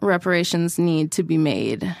reparations need to be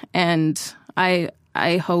made. And I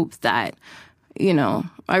hope that, you know,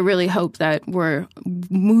 I really hope that we're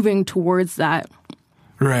moving towards that.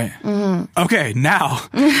 Right. Okay, now,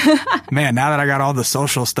 man, now that I got all the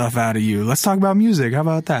social stuff out of you, let's talk about music. How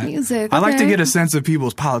about that? Music, I like to okay. get a sense of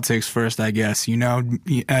people's politics first, I guess, you know?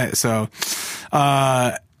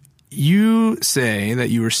 You say that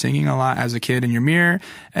you were singing a lot as a kid in your mirror,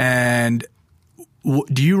 and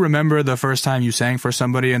do you remember the first time you sang for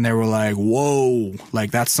somebody and they were like, whoa,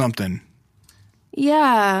 like that's something?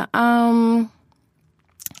 Yeah. I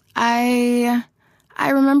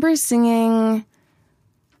remember singing.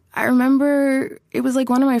 I remember it was like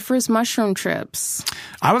one of my first mushroom trips.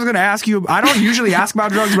 I was going to ask you, I don't usually ask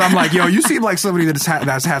about drugs, but I'm like, yo, you seem like somebody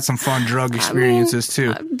that's had some fun drug experiences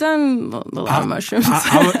too. I've done a lot of mushrooms.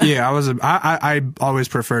 I always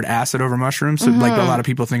preferred acid over mushrooms. So like a lot of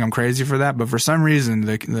people think I'm crazy for that, but for some reason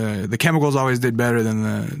the chemicals always did better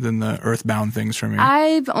than the earthbound things for me.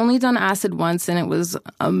 I've only done acid once and it was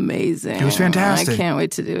amazing. It was fantastic. I can't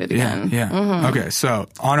wait to do it again. Yeah. Okay, so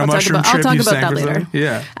on a mushroom trip, I'll you talk sang about for that later. somebody?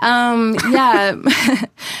 Yeah. Yeah.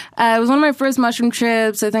 It was one of my first mushroom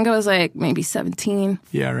trips. I think I was like maybe 17.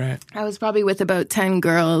 Yeah, right. I was probably with about 10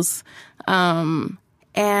 girls. And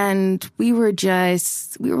we were in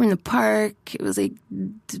the park. It was like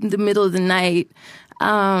the middle of the night.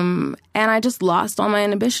 And I just lost all my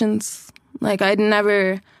inhibitions. Like none of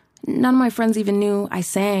my friends even knew I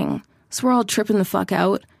sang. So we're all tripping the fuck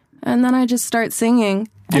out. And then I just start singing.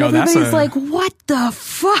 And everybody's like, what the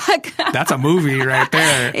fuck? That's a movie right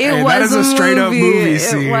there. That is a straight up movie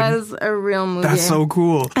scene. It was a real movie. That's so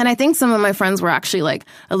cool. And I think some of my friends were actually like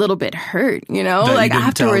a little bit hurt, you know? That like you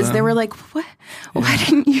didn't tell afterwards them. they were like, what? Why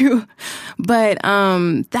didn't you? But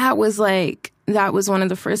that was one of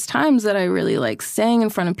the first times that I really like sang in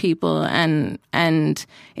front of people and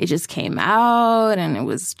it just came out and it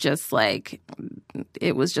was just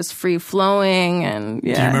free flowing and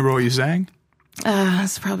yeah. Do you remember what you sang?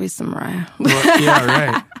 It's probably some Mariah. Well, yeah,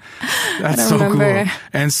 right. That's so remember. Cool.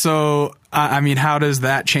 And so, I mean, how does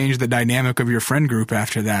that change the dynamic of your friend group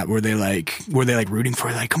after that? Were they like rooting for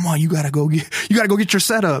you? Like, come on, you gotta go get your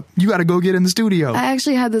setup. You gotta go get in the studio. I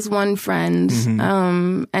actually had this one friend,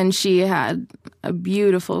 and she had a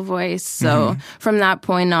beautiful voice. So from that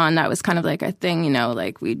point on, that was kind of like a thing, you know,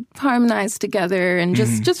 like we'd harmonize together and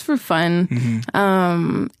just for fun.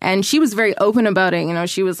 And she was very open about it. You know,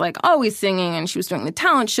 she was like always singing and she was doing the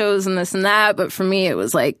talent shows and this and that. But for me, it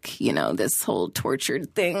was like, you know, this whole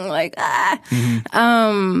tortured thing, like,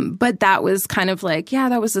 but that was kind of like, yeah,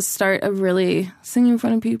 that was the start of really singing in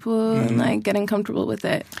front of people and like getting comfortable with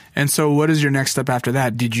it. And so what is your next step after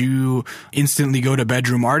that? Did you instantly go to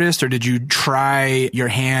bedroom artist or did you try your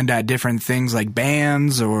hand at different things like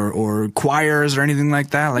bands or choirs or anything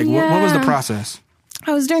like that? Like what was the process?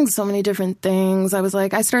 I was doing so many different things.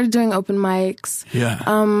 I started doing open mics. Yeah.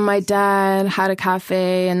 My dad had a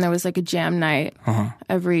cafe and there was like a jam night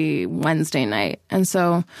every Wednesday night. And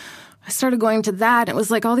so I started going to that. It was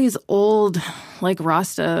like all these old like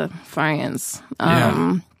Rastafarians.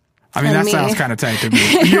 I mean, that sounds kind of tight to me.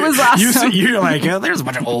 It was awesome. You're like, yeah, there's a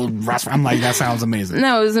bunch of old Rastafarians. I'm like, that sounds amazing.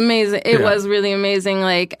 No, it was amazing. It was really amazing.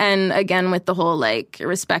 Like, and again, with the whole like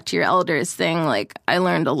respect your elders thing, like I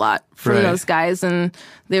learned a lot from those guys and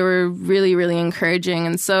they were really, really encouraging.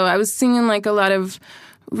 And so I was singing like a lot of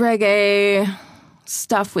reggae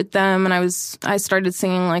stuff with them and I started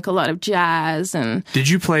singing like a lot of jazz and Did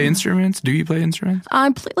you play instruments? Do you play instruments? I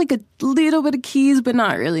played like a little bit of keys but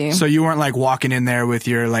not really. So you weren't like walking in there with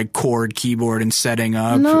your like chord keyboard and setting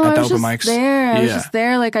up No, at the I was open just mics? there. I was just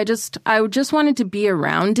there. Like I just wanted to be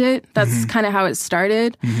around it. That's kind of how it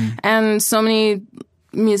started. And so many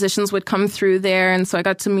musicians would come through there and so I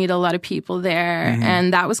got to meet a lot of people there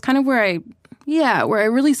and that was kind of where I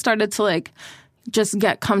really started to like just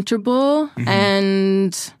get comfortable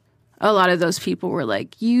and a lot of those people were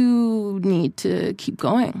like, you need to keep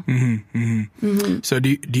going. So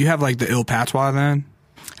do you have like the ill patois then?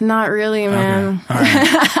 Not really, man. Okay. All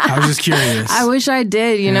right. I was just curious. I wish I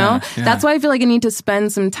did, you know? Yeah. That's why I feel like I need to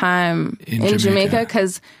spend some time in Jamaica Jamaica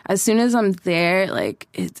because as soon as I'm there, like,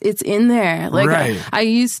 it's in there. Like, Right. I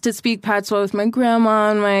used to speak patois with my grandma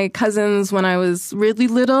and my cousins when I was really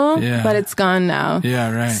little, but it's gone now.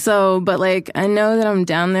 Yeah, right. So, but like, I know that I'm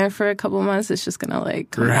down there for a couple months. It's just gonna like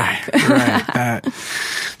come back. Right. That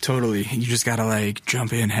totally. You just gotta like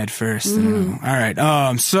jump in head first. All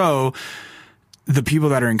right. So the people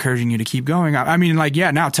that are encouraging you to keep going, I mean, like, yeah,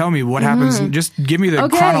 now tell me what happens. Just give me the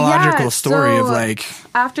chronological story of like,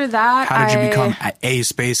 after that, how did you become A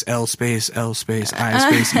space, L space, L space, I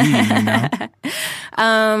space, E, you know?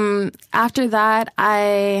 After that,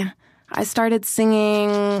 I started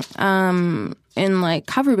singing, in like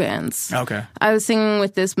cover bands. Okay. I was singing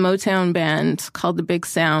with this Motown band called The Big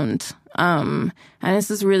Sound. And it's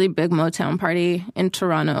this really big Motown party in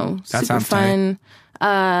Toronto. That Super sounds fun.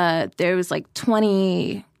 There was like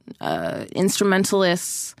 20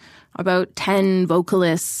 instrumentalists, about 10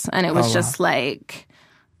 vocalists, and it was just like...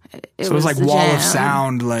 So it was like wall of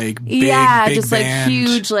sound, like big, big just band. Like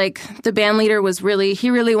huge. Like the band leader was he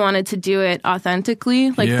really wanted to do it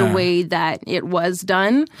authentically, like the way that it was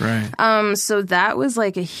done. Right. So that was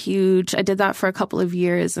like I did that for a couple of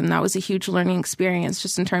years, and that was a huge learning experience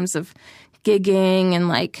just in terms of gigging and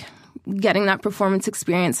like getting that performance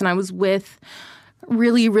experience. And I was with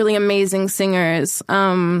really, really amazing singers,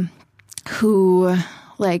 who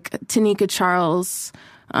like Tanika Charles,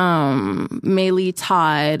 Maylee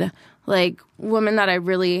Todd, like women that I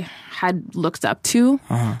really had looked up to.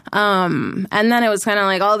 And then it was kind of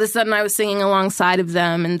like all of a sudden I was singing alongside of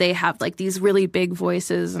them, and they have like these really big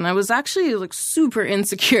voices, and I was actually like super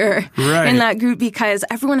insecure in that group because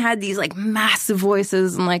everyone had these like massive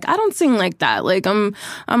voices, and like I don't sing like that. Like I'm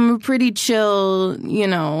a pretty chill, you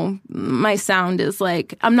know, my sound is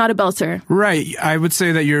like I'm not a belter. Right. I would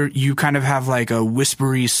say that you kind of have like a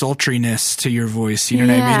whispery sultriness to your voice. You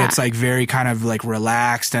know what I mean? It's like very kind of like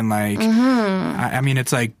relaxed and like I mean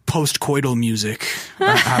it's like post-coital music.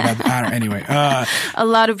 Anyway. A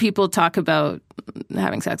lot of people talk about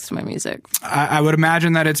having sex to my music. I would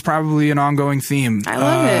imagine that it's probably an ongoing theme. I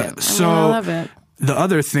love it. I love it. The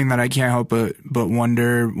other thing that I can't help but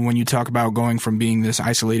wonder when you talk about going from being this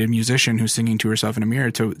isolated musician who's singing to herself in a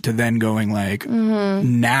mirror to then going like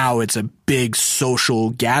now it's a big social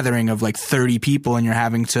gathering of like 30 people, and you're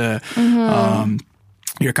having to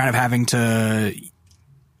you're kind of having to,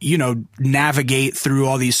 you know, navigate through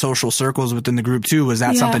all these social circles within the group too. Was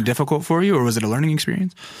that something difficult for you, or was it a learning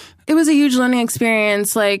experience? It was a huge learning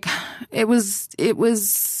experience. Like it was,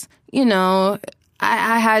 you know,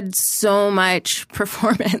 I had so much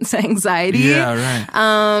performance anxiety. Yeah,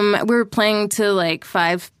 right. We were playing to like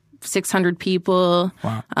 500-600 people.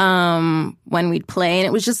 Wow. When we'd play, and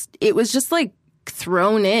it was just like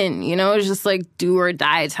thrown in, you know, it was just like do or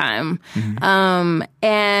die time.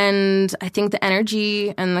 And I think the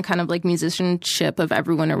energy and the kind of like musicianship of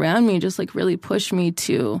everyone around me just like really pushed me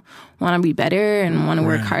to want to be better and want to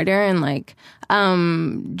work harder. And like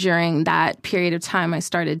during that period of time, I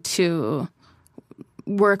started to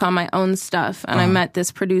work on my own stuff, and I met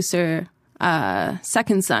this producer,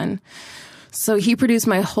 Second Son. So he produced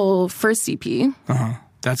my whole first EP.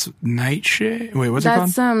 That's Nightshade? Wait, what's it called?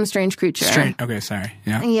 That's Strange Creature. Okay, sorry.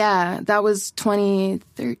 Yeah. Yeah, that was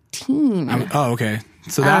 2013. Okay.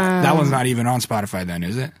 So that one's not even on Spotify then,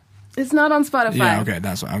 is it? It's not on Spotify. Yeah, okay,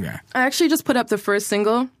 that's okay. I actually just put up the first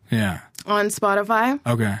single. Yeah. On Spotify.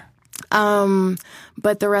 Okay.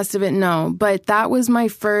 But the rest of it, no. But that was my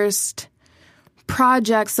first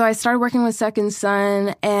project. So I started working with Second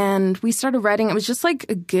Son, and we started writing. It was just like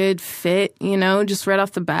a good fit, you know, just right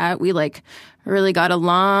off the bat. We like really got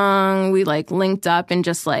along. We like linked up, and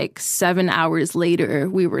just like 7 hours later,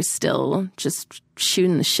 we were still just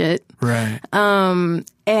shooting the shit. Right.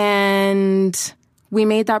 And we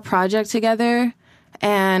made that project together,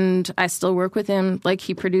 and I still work with him. Like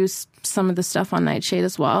he produced some of the stuff on Nightshade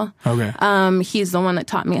as well. Okay. He's the one that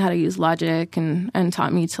taught me how to use Logic and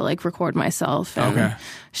taught me to like record myself. And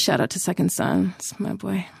shout out to Second Son. It's my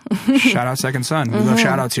boy. Shout out Second Son. We love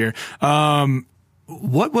shout outs here.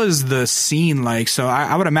 What was the scene like? So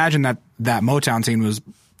I would imagine that Motown scene was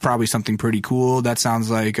probably something pretty cool. That sounds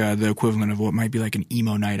like the equivalent of what might be like an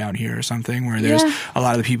emo night out here or something, where there's a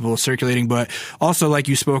lot of the people circulating. But also, like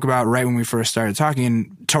you spoke about right when we first started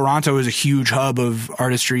talking, Toronto is a huge hub of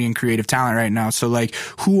artistry and creative talent right now. So like,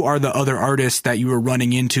 who are the other artists that you were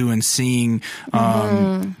running into and seeing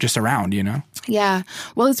just around, you know? Yeah.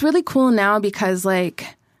 Well, it's really cool now because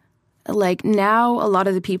like now a lot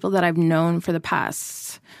of the people that I've known for the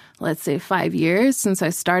past, let's say 5 years since I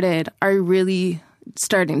started, are really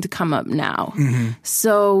starting to come up now.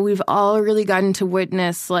 So we've all really gotten to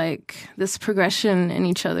witness like this progression in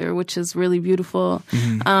each other, which is really beautiful.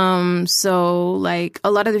 So like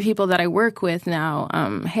a lot of the people that I work with now,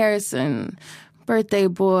 Harrison, Birthday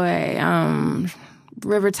Boy,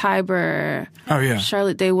 River Tiber. Oh, yeah.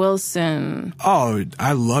 Charlotte Day Wilson. Oh,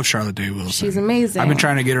 I love Charlotte Day Wilson. She's amazing. I've been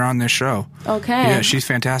trying to get her on this show. Okay. Yeah, she's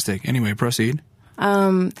fantastic. Anyway, proceed.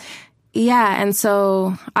 Yeah, and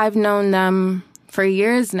so I've known them for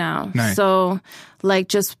years now. Nice. So like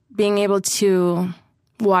just being able to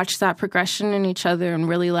watch that progression in each other and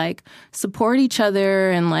really like support each other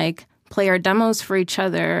and like play our demos for each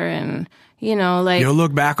other, and you know, like you'll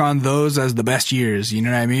look back on those as the best years, you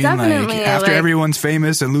know what I mean? Definitely, like after everyone's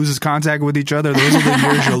famous and loses contact with each other, those are the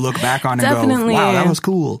years you'll look back on and go, wow, that was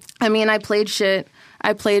cool. I mean, I played shit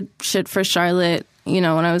for Charlotte you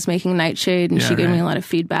know, when I was making Nightshade, and Yeah, she gave me right. a lot of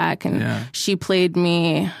feedback, and Yeah. she played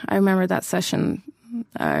me. I remember that session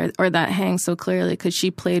or that hang so clearly because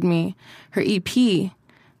she played me her EP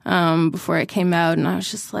before it came out, and I was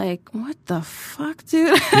just like, "What the fuck,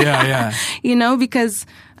 dude?" Yeah, yeah. You know, because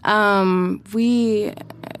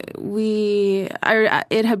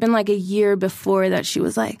it had been like a year before that she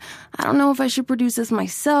was like, I don't know if I should produce this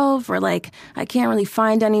myself, or like, I can't really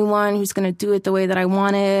find anyone who's going to do it the way that I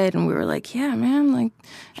want it. And we were like, yeah, man, like,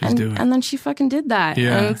 do it. and then she fucking did that.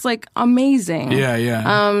 Yeah. And it's like amazing. Yeah,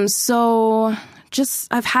 yeah. So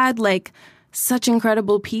just, I've had like such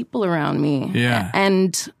incredible people around me. Yeah.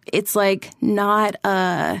 And it's like not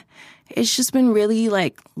it's just been really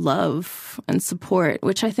like love and support,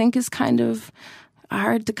 which I think is kind of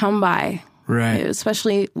hard to come by. Right.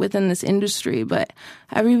 Especially within this industry, but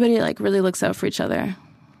everybody like really looks out for each other.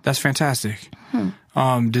 That's fantastic.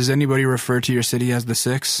 Does anybody refer to your city as the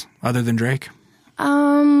Six other than Drake?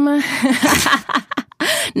 Not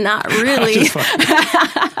really. Just fucking-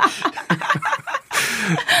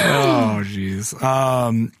 Oh, jeez.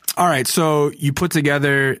 All right. So you put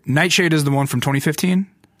together Nightshade is the one from 2015.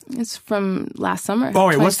 It's from last summer. Oh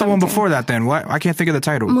wait, what's the one 2017. before that then? What? I can't think of the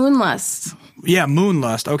title. Moonlust. Yeah,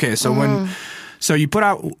 Moonlust. Okay, so so you put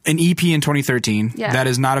out an EP in 2013 Yeah. that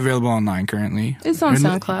is not available online currently. It's on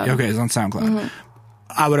SoundCloud. Okay, it's on SoundCloud.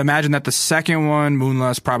 I would imagine that the second one,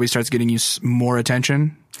 Moonlust, probably starts getting you more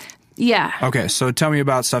attention. Yeah. Okay, so tell me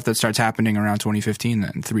about stuff that starts happening around 2015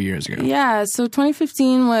 then, 3 years ago. Yeah, so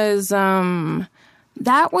 2015 was I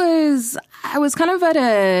was kind of at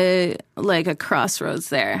a crossroads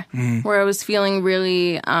there where I was feeling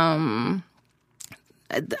really I'd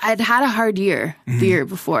had a hard year the year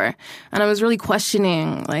before, and I was really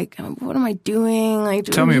questioning, like, what am I doing? Like,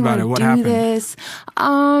 Tell me about it. What happened? This?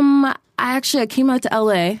 I came out to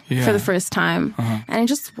LA for the first time, and it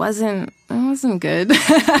just wasn't good.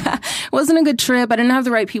 It wasn't a good trip. I didn't have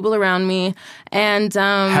the right people around me, and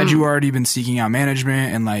Had you already been seeking out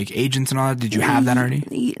management and like agents and all that? Did you have that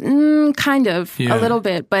already? kind of Yeah. a little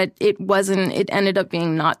bit, but it ended up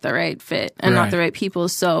being not the right fit and Right. not the right people.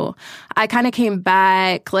 So I kind of came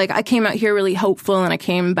back, like I came out here really hopeful and I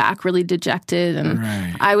came back really dejected. And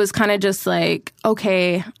Right. I was kind of just like,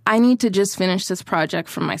 okay, I need to just finish this project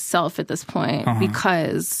for myself at this point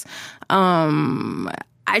because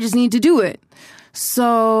I just need to do it.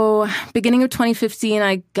 So beginning of 2015,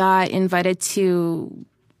 I got invited to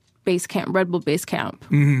Red Bull Base Camp.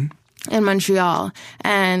 In Montreal,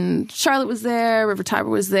 and Charlotte was there, River Tiber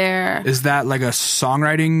was there. Is that like a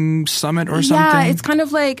songwriting summit or something? Yeah, it's kind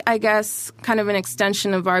of like, I guess, kind of an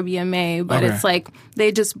extension of RBMA, but Okay. it's like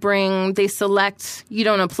they select, you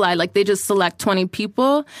don't apply, like they just select 20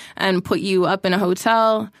 people and put you up in a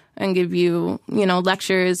hotel and give you,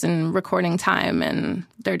 lectures and recording time, and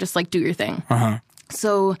they're just like, do your thing.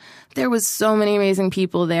 So there was so many amazing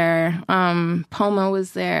people there. Poma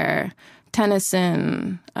was there,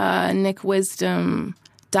 Tennyson, Nick Wisdom,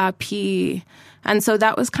 Da P. And so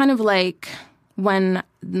that was kind of like when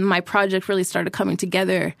my project really started coming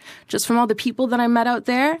together, just from all the people that I met out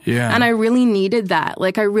there. Yeah. And I really needed that.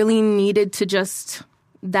 Like, I really needed to just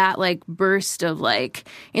that like burst of like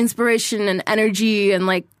inspiration and energy and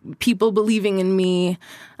like people believing in me.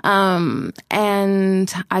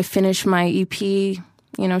 And I finished my EP,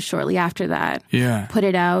 shortly after that. Yeah. Put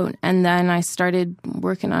it out, and then I started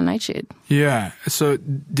working on Nightshade. Yeah. So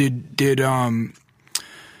did you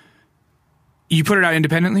put it out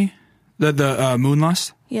independently? The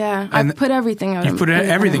Moonlust? Yeah, I put everything out. You put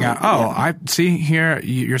everything out. Oh, Yeah. I see here.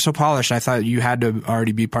 You're so polished. I thought you had to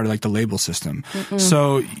already be part of like the label system.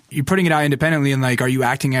 So you're putting it out independently, and like, are you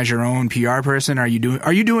acting as your own PR person? Are you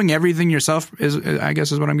doing everything yourself? I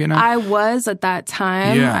guess is what I'm getting at. I was at that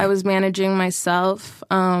time. Yeah. I was managing myself.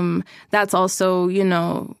 That's also,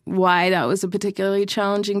 why that was a particularly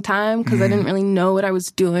challenging time, because I didn't really know what I was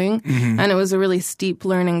doing, and it was a really steep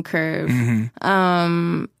learning curve.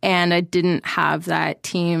 And I didn't have that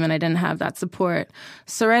team, and I didn't have that support.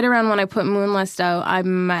 So right around when I put Moonlust out, I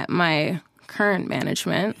met my current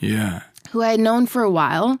management, Yeah. who I had known for a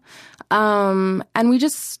while. And we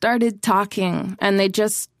just started talking, and they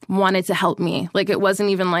just wanted to help me. Like, it wasn't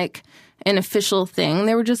even like an official thing.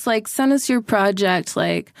 They were just like, send us your project.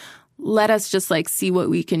 Like, let us just like see what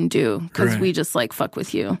we can do, because Right. we just like fuck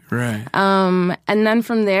with you. Right. And then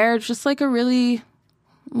from there, it's just like a really,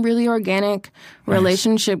 really organic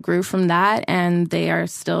relationship grew from that, and they are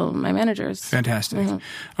still my managers. Fantastic.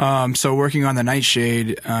 So working on the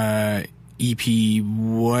Nightshade EP,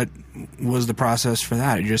 what was the process for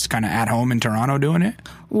that? You're just kind of at home in Toronto doing it?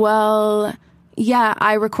 Well, yeah,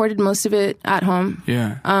 I recorded most of it at home.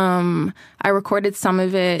 Yeah. I recorded some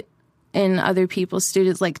of it in other people's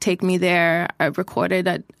studios, like Take Me There. I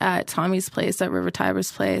recorded at Tommy's place, at River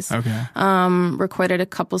Tiber's place. Okay. Recorded a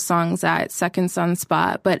couple songs at Second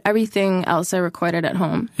Sunspot, but everything else I recorded at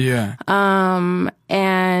home. Yeah.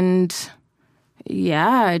 And yeah,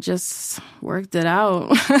 I just worked it out.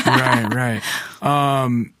 Right.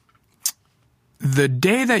 The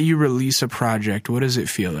day that you release a project, what does it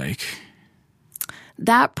feel like?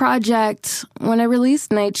 That project, when I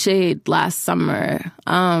released Nightshade last summer,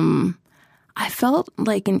 I felt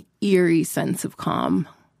like an eerie sense of calm.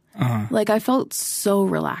 Like I felt so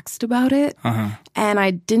relaxed about it. And I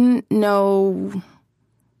didn't know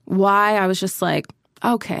why. I was just like,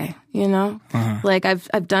 okay, you know? Like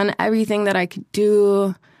I've done everything that I could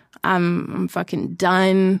do. I'm fucking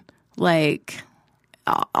done. Like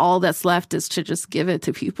all that's left is to just give it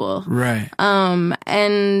to people. Right.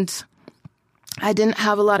 And I didn't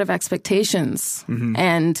have a lot of expectations.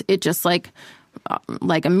 And it just like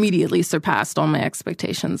immediately surpassed all my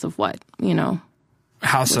expectations of what, you know.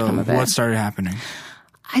 How so? What started happening?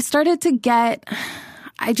 I just started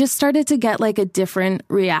to get like a different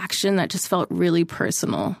reaction that just felt really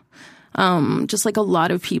personal. Just like a lot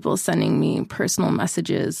of people sending me personal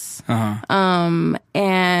messages. And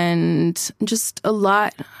just a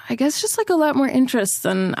lot more interest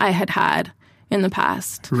than I had in the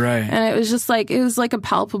past. Right. And it was like a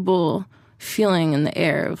palpable feeling in the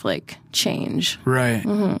air of like change. Right.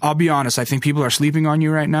 I'll be honest. I think people are sleeping on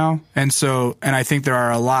you right now. And I think there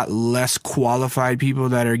are a lot less qualified people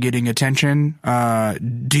that are getting attention.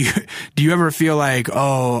 Do you ever feel like,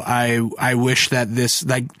 oh, I wish that this,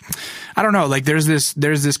 like, I don't know, like there's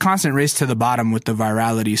this constant race to the bottom with the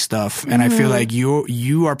virality stuff. And I feel like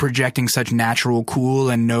you are projecting such natural cool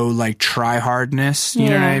and no like try hardness. You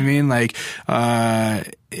know what I mean? Like,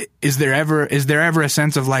 is there ever a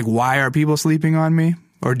sense of like, why are people sleeping on me?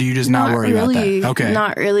 Or do you just not worry about that? Okay.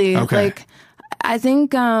 Not really. Okay. Like, I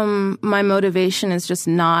think my motivation is just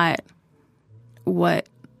not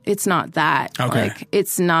it's not that. Okay. Like,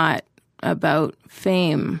 it's not about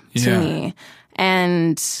fame to me.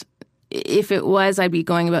 And if it was, I'd be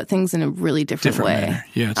going about things in a really different way. Manner.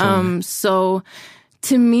 Yeah, totally. So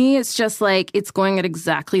to me, it's just like it's going at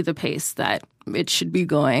exactly the pace that it should be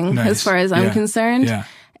going as far as I'm concerned. Yeah.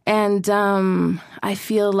 And I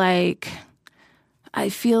feel like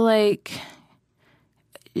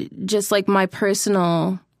just like my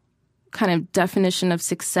personal kind of definition of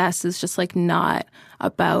success is just like not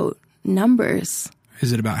about numbers.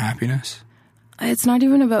 Is it about happiness? It's not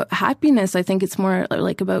even about happiness. I think it's more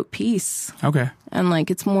like about peace. Okay. And like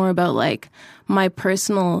it's more about like my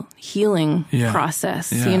personal healing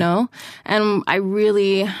process, you know? And I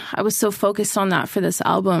was so focused on that for this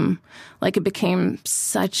album. Like it became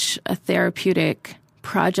such a therapeutic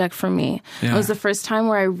project for me. It was the first time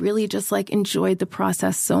where I really just like enjoyed the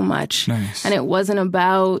process so much. Nice. And it wasn't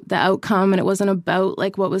about the outcome and it wasn't about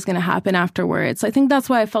like what was going to happen afterwards. I think that's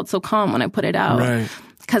why I felt so calm when I put it out. Right.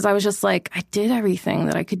 Because I was just like, I did everything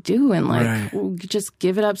that I could do and like, just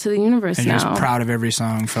give it up to the universe and now. And you're just proud of every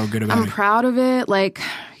song, felt good about it. I'm proud of it. Like,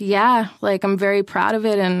 yeah, like I'm very proud of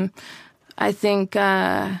it. And I think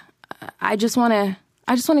I just want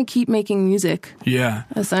to keep making music. Yeah.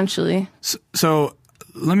 Essentially. So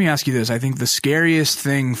let me ask you this. I think the scariest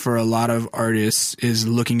thing for a lot of artists is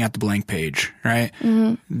looking at the blank page, right?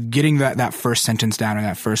 Mm-hmm. Getting that first sentence down or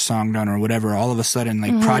that first song done or whatever, all of a sudden,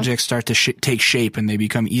 like, projects start to take shape and they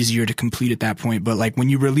become easier to complete at that point. But, like, when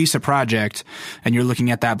you release a project and you're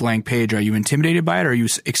looking at that blank page, are you intimidated by it? Or are you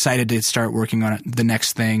excited to start working on the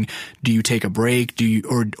next thing? Do you take a break?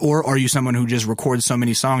 Or are you someone who just records so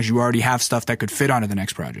many songs you already have stuff that could fit onto the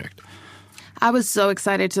next project? I was so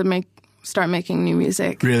excited to start making new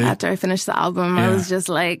music. Really? After I finished the album. I was just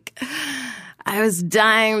like, I was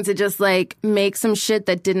dying to just like make some shit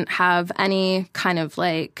that didn't have any kind of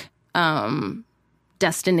like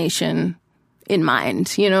destination in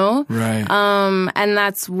mind, you know? Right. And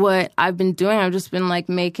that's what I've been doing. I've just been like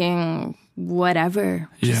making whatever,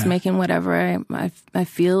 just making whatever I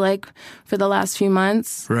feel like for the last few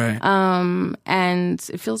months. Right. And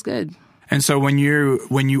it feels good. And so when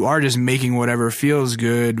you are just making whatever feels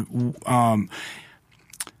good,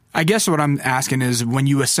 I guess what I'm asking is when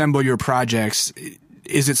you assemble your projects,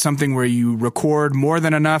 is it something where you record more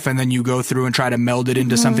than enough and then you go through and try to meld it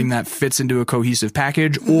into something that fits into a cohesive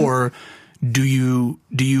package? Or do you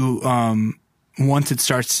once it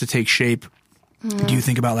starts to take shape, do you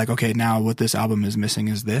think about like, okay, now what this album is missing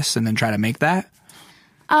is this, and then try to make that?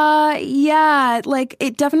 Yeah, like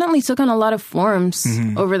it definitely took on a lot of forms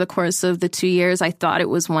over the course of the 2 years. I thought it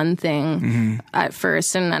was one thing at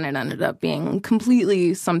first, and then it ended up being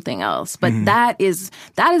completely something else. But that is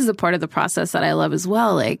the part of the process that I love as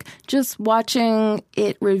well. Like just watching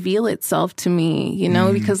it reveal itself to me, you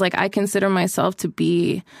know, because like I consider myself to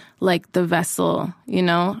be like the vessel, you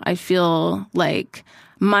know. I feel like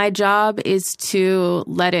my job is to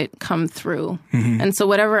let it come through. And so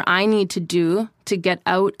whatever I need to do to get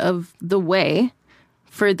out of the way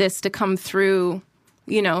for this to come through,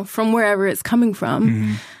 you know, from wherever it's coming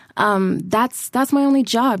from, that's my only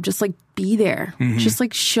job. Just like be there. Just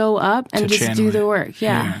like show up and just do the work.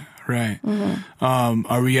 Yeah. Right.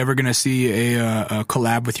 Are we ever going to see a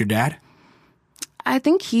collab with your dad? I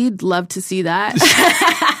think he'd love to see that.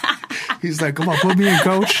 He's like, come on, put me in,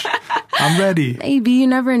 coach. I'm ready. Maybe, you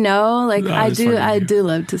never know. Like I do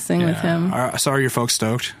love to sing with him. So are your folks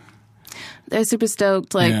stoked? They're super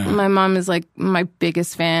stoked. Like my mom is like my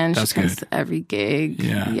biggest fan. That's she comes to every gig.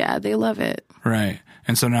 Yeah, they love it. Right.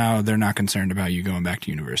 And so now they're not concerned about you going back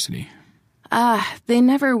to university. They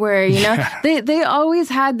never were, you know. They always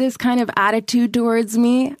had this kind of attitude towards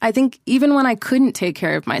me. I think even when I couldn't take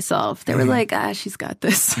care of myself, they were like, she's got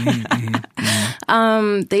this.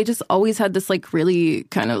 They just always had this like really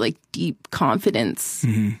kind of like deep confidence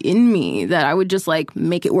in me that I would just like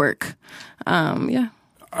make it work. Yeah.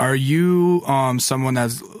 Are you someone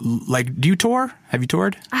that's like, do you tour? Have you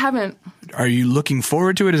toured? I haven't. Are you looking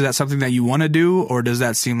forward to it? Is that something that you want to do? Or does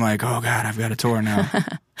that seem like, oh God, I've got to tour now?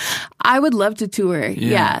 I would love to tour.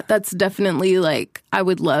 Yeah, that's definitely like, I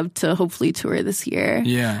would love to hopefully tour this year.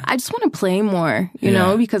 Yeah. I just want to play more, you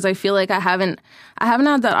know, because I feel like I haven't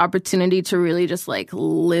had that opportunity to really just like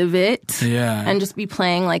live it. Yeah. And just be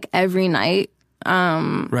playing like every night.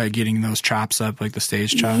 Right, getting those chops up, like the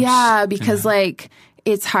stage chops. Yeah, because like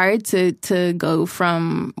it's hard to go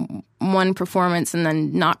from one performance and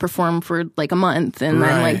then not perform for like a month and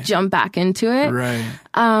then like jump back into it. Right.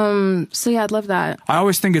 So yeah, I'd love that. I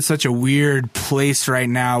always think it's such a weird place right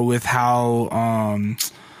now with how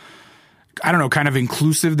I don't know, kind of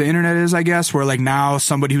inclusive the internet is, I guess, where like now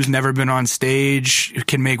somebody who's never been on stage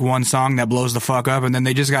can make one song that blows the fuck up and then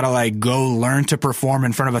they just gotta like go learn to perform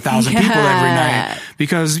in front of 1,000 people every night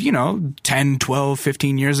because, you know, 10, 12,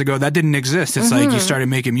 15 years ago, that didn't exist. It's like you started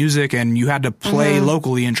making music and you had to play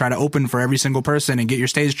locally and try to open for every single person and get your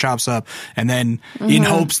stage chops up and then in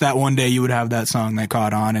hopes that one day you would have that song that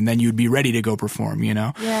caught on and then you'd be ready to go perform, you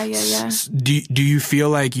know? Yeah. Do you feel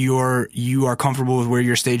like you are comfortable with where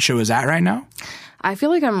your stage show is at right now? I feel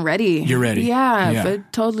like I'm ready. You're ready. Yeah. I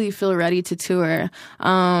totally feel ready to tour.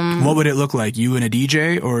 What would it look like? You and a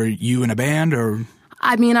DJ or you and a band or?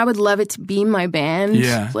 I mean, I would love it to be my band.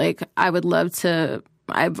 Yeah. Like I would love to,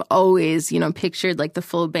 I've always, you know, pictured like the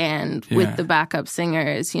full band with the backup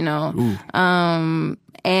singers, you know.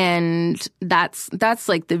 And that's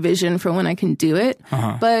like the vision for when I can do it.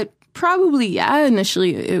 But probably,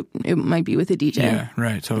 initially it might be with a DJ. Yeah,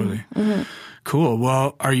 right, totally. Cool.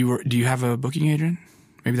 Well, do you have a booking agent?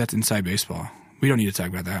 Maybe that's inside baseball. We don't need to talk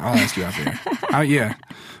about that. I'll ask you after. Yeah.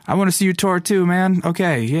 I want to see you tour too, man.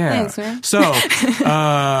 Okay, yeah. Thanks, man. So,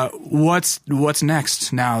 what's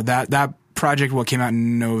next now? That project, what, came out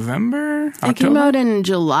in November? October? It came out in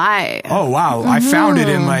July. Oh, wow. I found it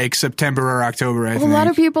in like September or October, I think. A lot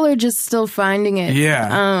of people are just still finding it.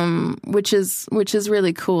 Yeah. Which is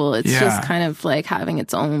really cool. It's just kind of like having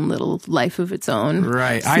its own little life of its own.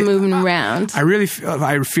 Right. It's moving around.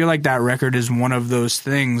 I feel like that record is one of those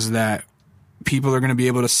things that people are going to be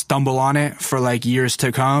able to stumble on it for like years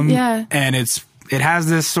to come. Yeah. And it has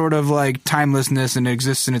this sort of like timelessness and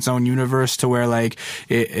exists in its own universe to where like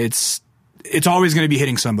it's always going to be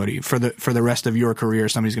hitting somebody for the rest of your career.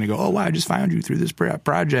 Somebody's going to go, oh, wow, I just found you through this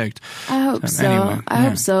project. I hope so. Anyway, I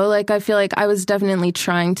hope so. Like, I feel like I was definitely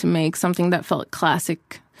trying to make something that felt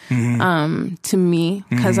classic to me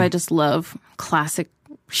because I just love classic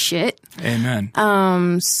shit. Amen.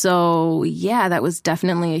 So yeah, that was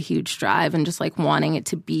definitely a huge drive and just like wanting it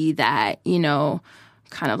to be that, you know,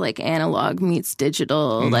 kind of like analog meets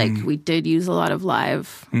digital. Like we did use a lot of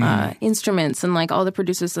live instruments and like all the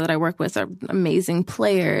producers that I work with are amazing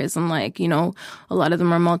players and like, you know, a lot of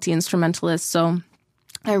them are multi-instrumentalists. So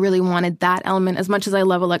I really wanted that element as much as I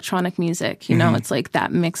love electronic music. You know, it's like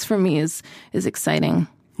that mix for me is exciting.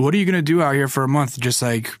 What are you going to do out here for a month? Just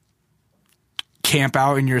like camp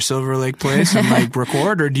out in your Silver Lake place and like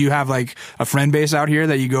record, or do you have like a friend base out here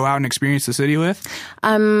that you go out and experience the city with?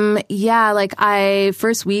 Yeah, like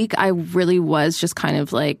first week I really was just kind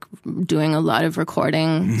of like doing a lot of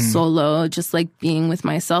recording solo, just like being with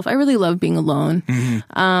myself. I really love being alone.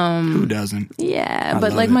 Who doesn't? Yeah,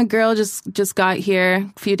 but like my girl just got here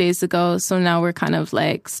a few days ago, so now we're kind of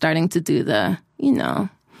like starting to do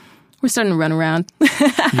we're starting to run around. You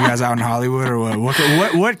guys out in Hollywood or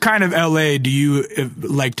what? What kind of LA do you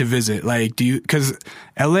like to visit? Like, because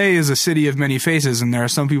LA is a city of many faces, and there are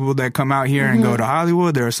some people that come out here and go to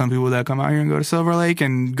Hollywood. There are some people that come out here and go to Silver Lake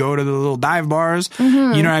and go to the little dive bars. You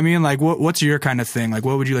know what I mean? Like, what's your kind of thing? Like,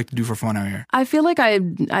 what would you like to do for fun out here? I feel like I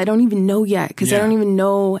don't even know yet, because I don't even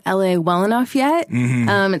know LA well enough yet.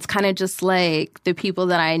 It's kind of just like the people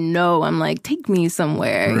that I know, I'm like, take me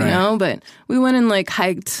somewhere, you know? But we went and like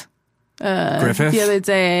hiked Griffith? the other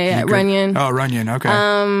day at Runyon. Oh, Runyon,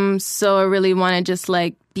 okay. So I really want to just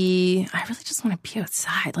like I really just want to be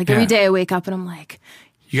outside. Like every day I wake up and I'm like,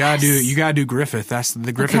 you gotta do Griffith. That's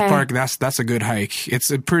the Griffith Park. That's a good hike.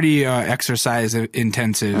 It's a pretty exercise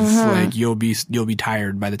intensive. Like you'll be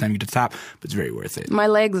tired by the time you get to the top, but it's very worth it. My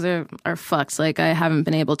legs are fucked. Like I haven't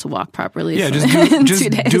been able to walk properly. Yeah, just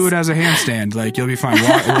do it as a handstand. Like you'll be fine.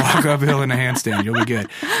 Walk uphill in a handstand. You'll be good.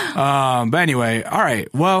 But anyway, all right.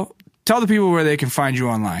 Well, tell the people where they can find you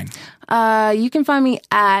online. You can find me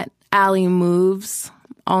at Allie Moves.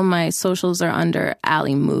 All my socials are under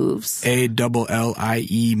Allie Moves.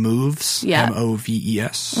 ALLIE Moves. Yeah.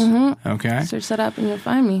 MOVES. Okay. Search that up and you'll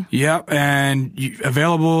find me. Yep. And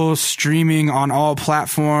available streaming on all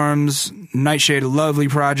platforms. Nightshade, a lovely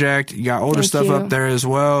project. You got older stuff up there as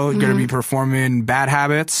well. You're going to be performing Bad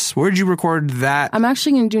Habits. Where did you record that? I'm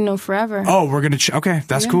actually going to do No Forever. Oh, we're going to... okay,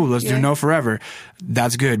 that's cool. Let's do No Forever.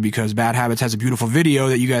 That's good because Bad Habits has a beautiful video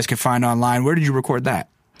that you guys can find online. Where did you record that?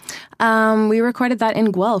 We recorded that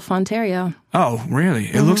in Guelph, Ontario. Oh, really?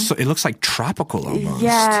 It looks like tropical almost.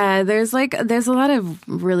 Yeah, there's a lot of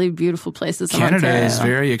really beautiful places in Ontario. Canada is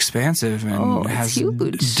very expansive and has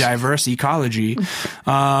huge. Diverse ecology.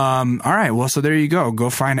 All right, well, so there you go. Go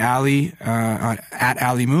find Allie at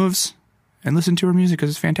Allie Moves and listen to her music because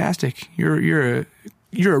it's fantastic.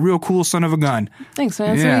 You're a real cool son of a gun. Thanks,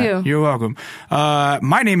 man. So are you. You're welcome.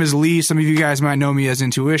 My name is Lee. Some of you guys might know me as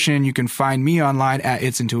Intuition. You can find me online at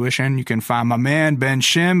It's Intuition. You can find my man, Ben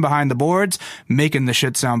Shim, behind the boards, making the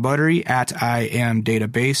shit sound buttery at I Am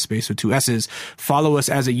Database, space with 2 S's. Follow us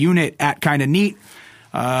as a unit at Kinda Neat.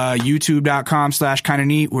 YouTube.com/Kinda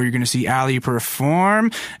Neat, where you're going to see Allie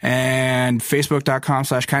perform, and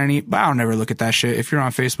Facebook.com/Kinda Neat. But I don't ever look at that shit. If you're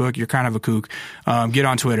on Facebook, you're kind of a kook. Get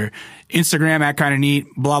on Twitter. Instagram at Kinda Neat,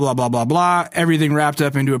 blah, blah, blah, blah, blah. Everything wrapped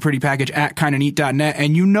up into a pretty package at kindaneat.net.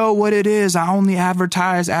 And you know what it is. I only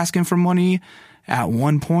advertise asking for money at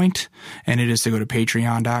one point, and it is to go to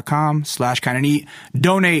patreon.com/Kinda Neat.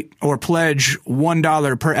 Donate or pledge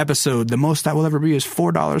 $1 per episode. The most that will ever be is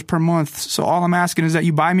 $4 per month. So all I'm asking is that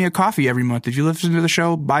you buy me a coffee every month. If you listen to the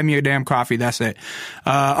show, buy me a damn coffee. That's it.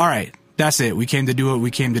 All right. That's it. We came to do what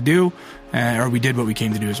we came to do, or we did what we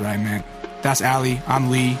came to do is what I meant. That's Allie. I'm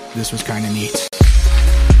Lee. This was Kinda Neat.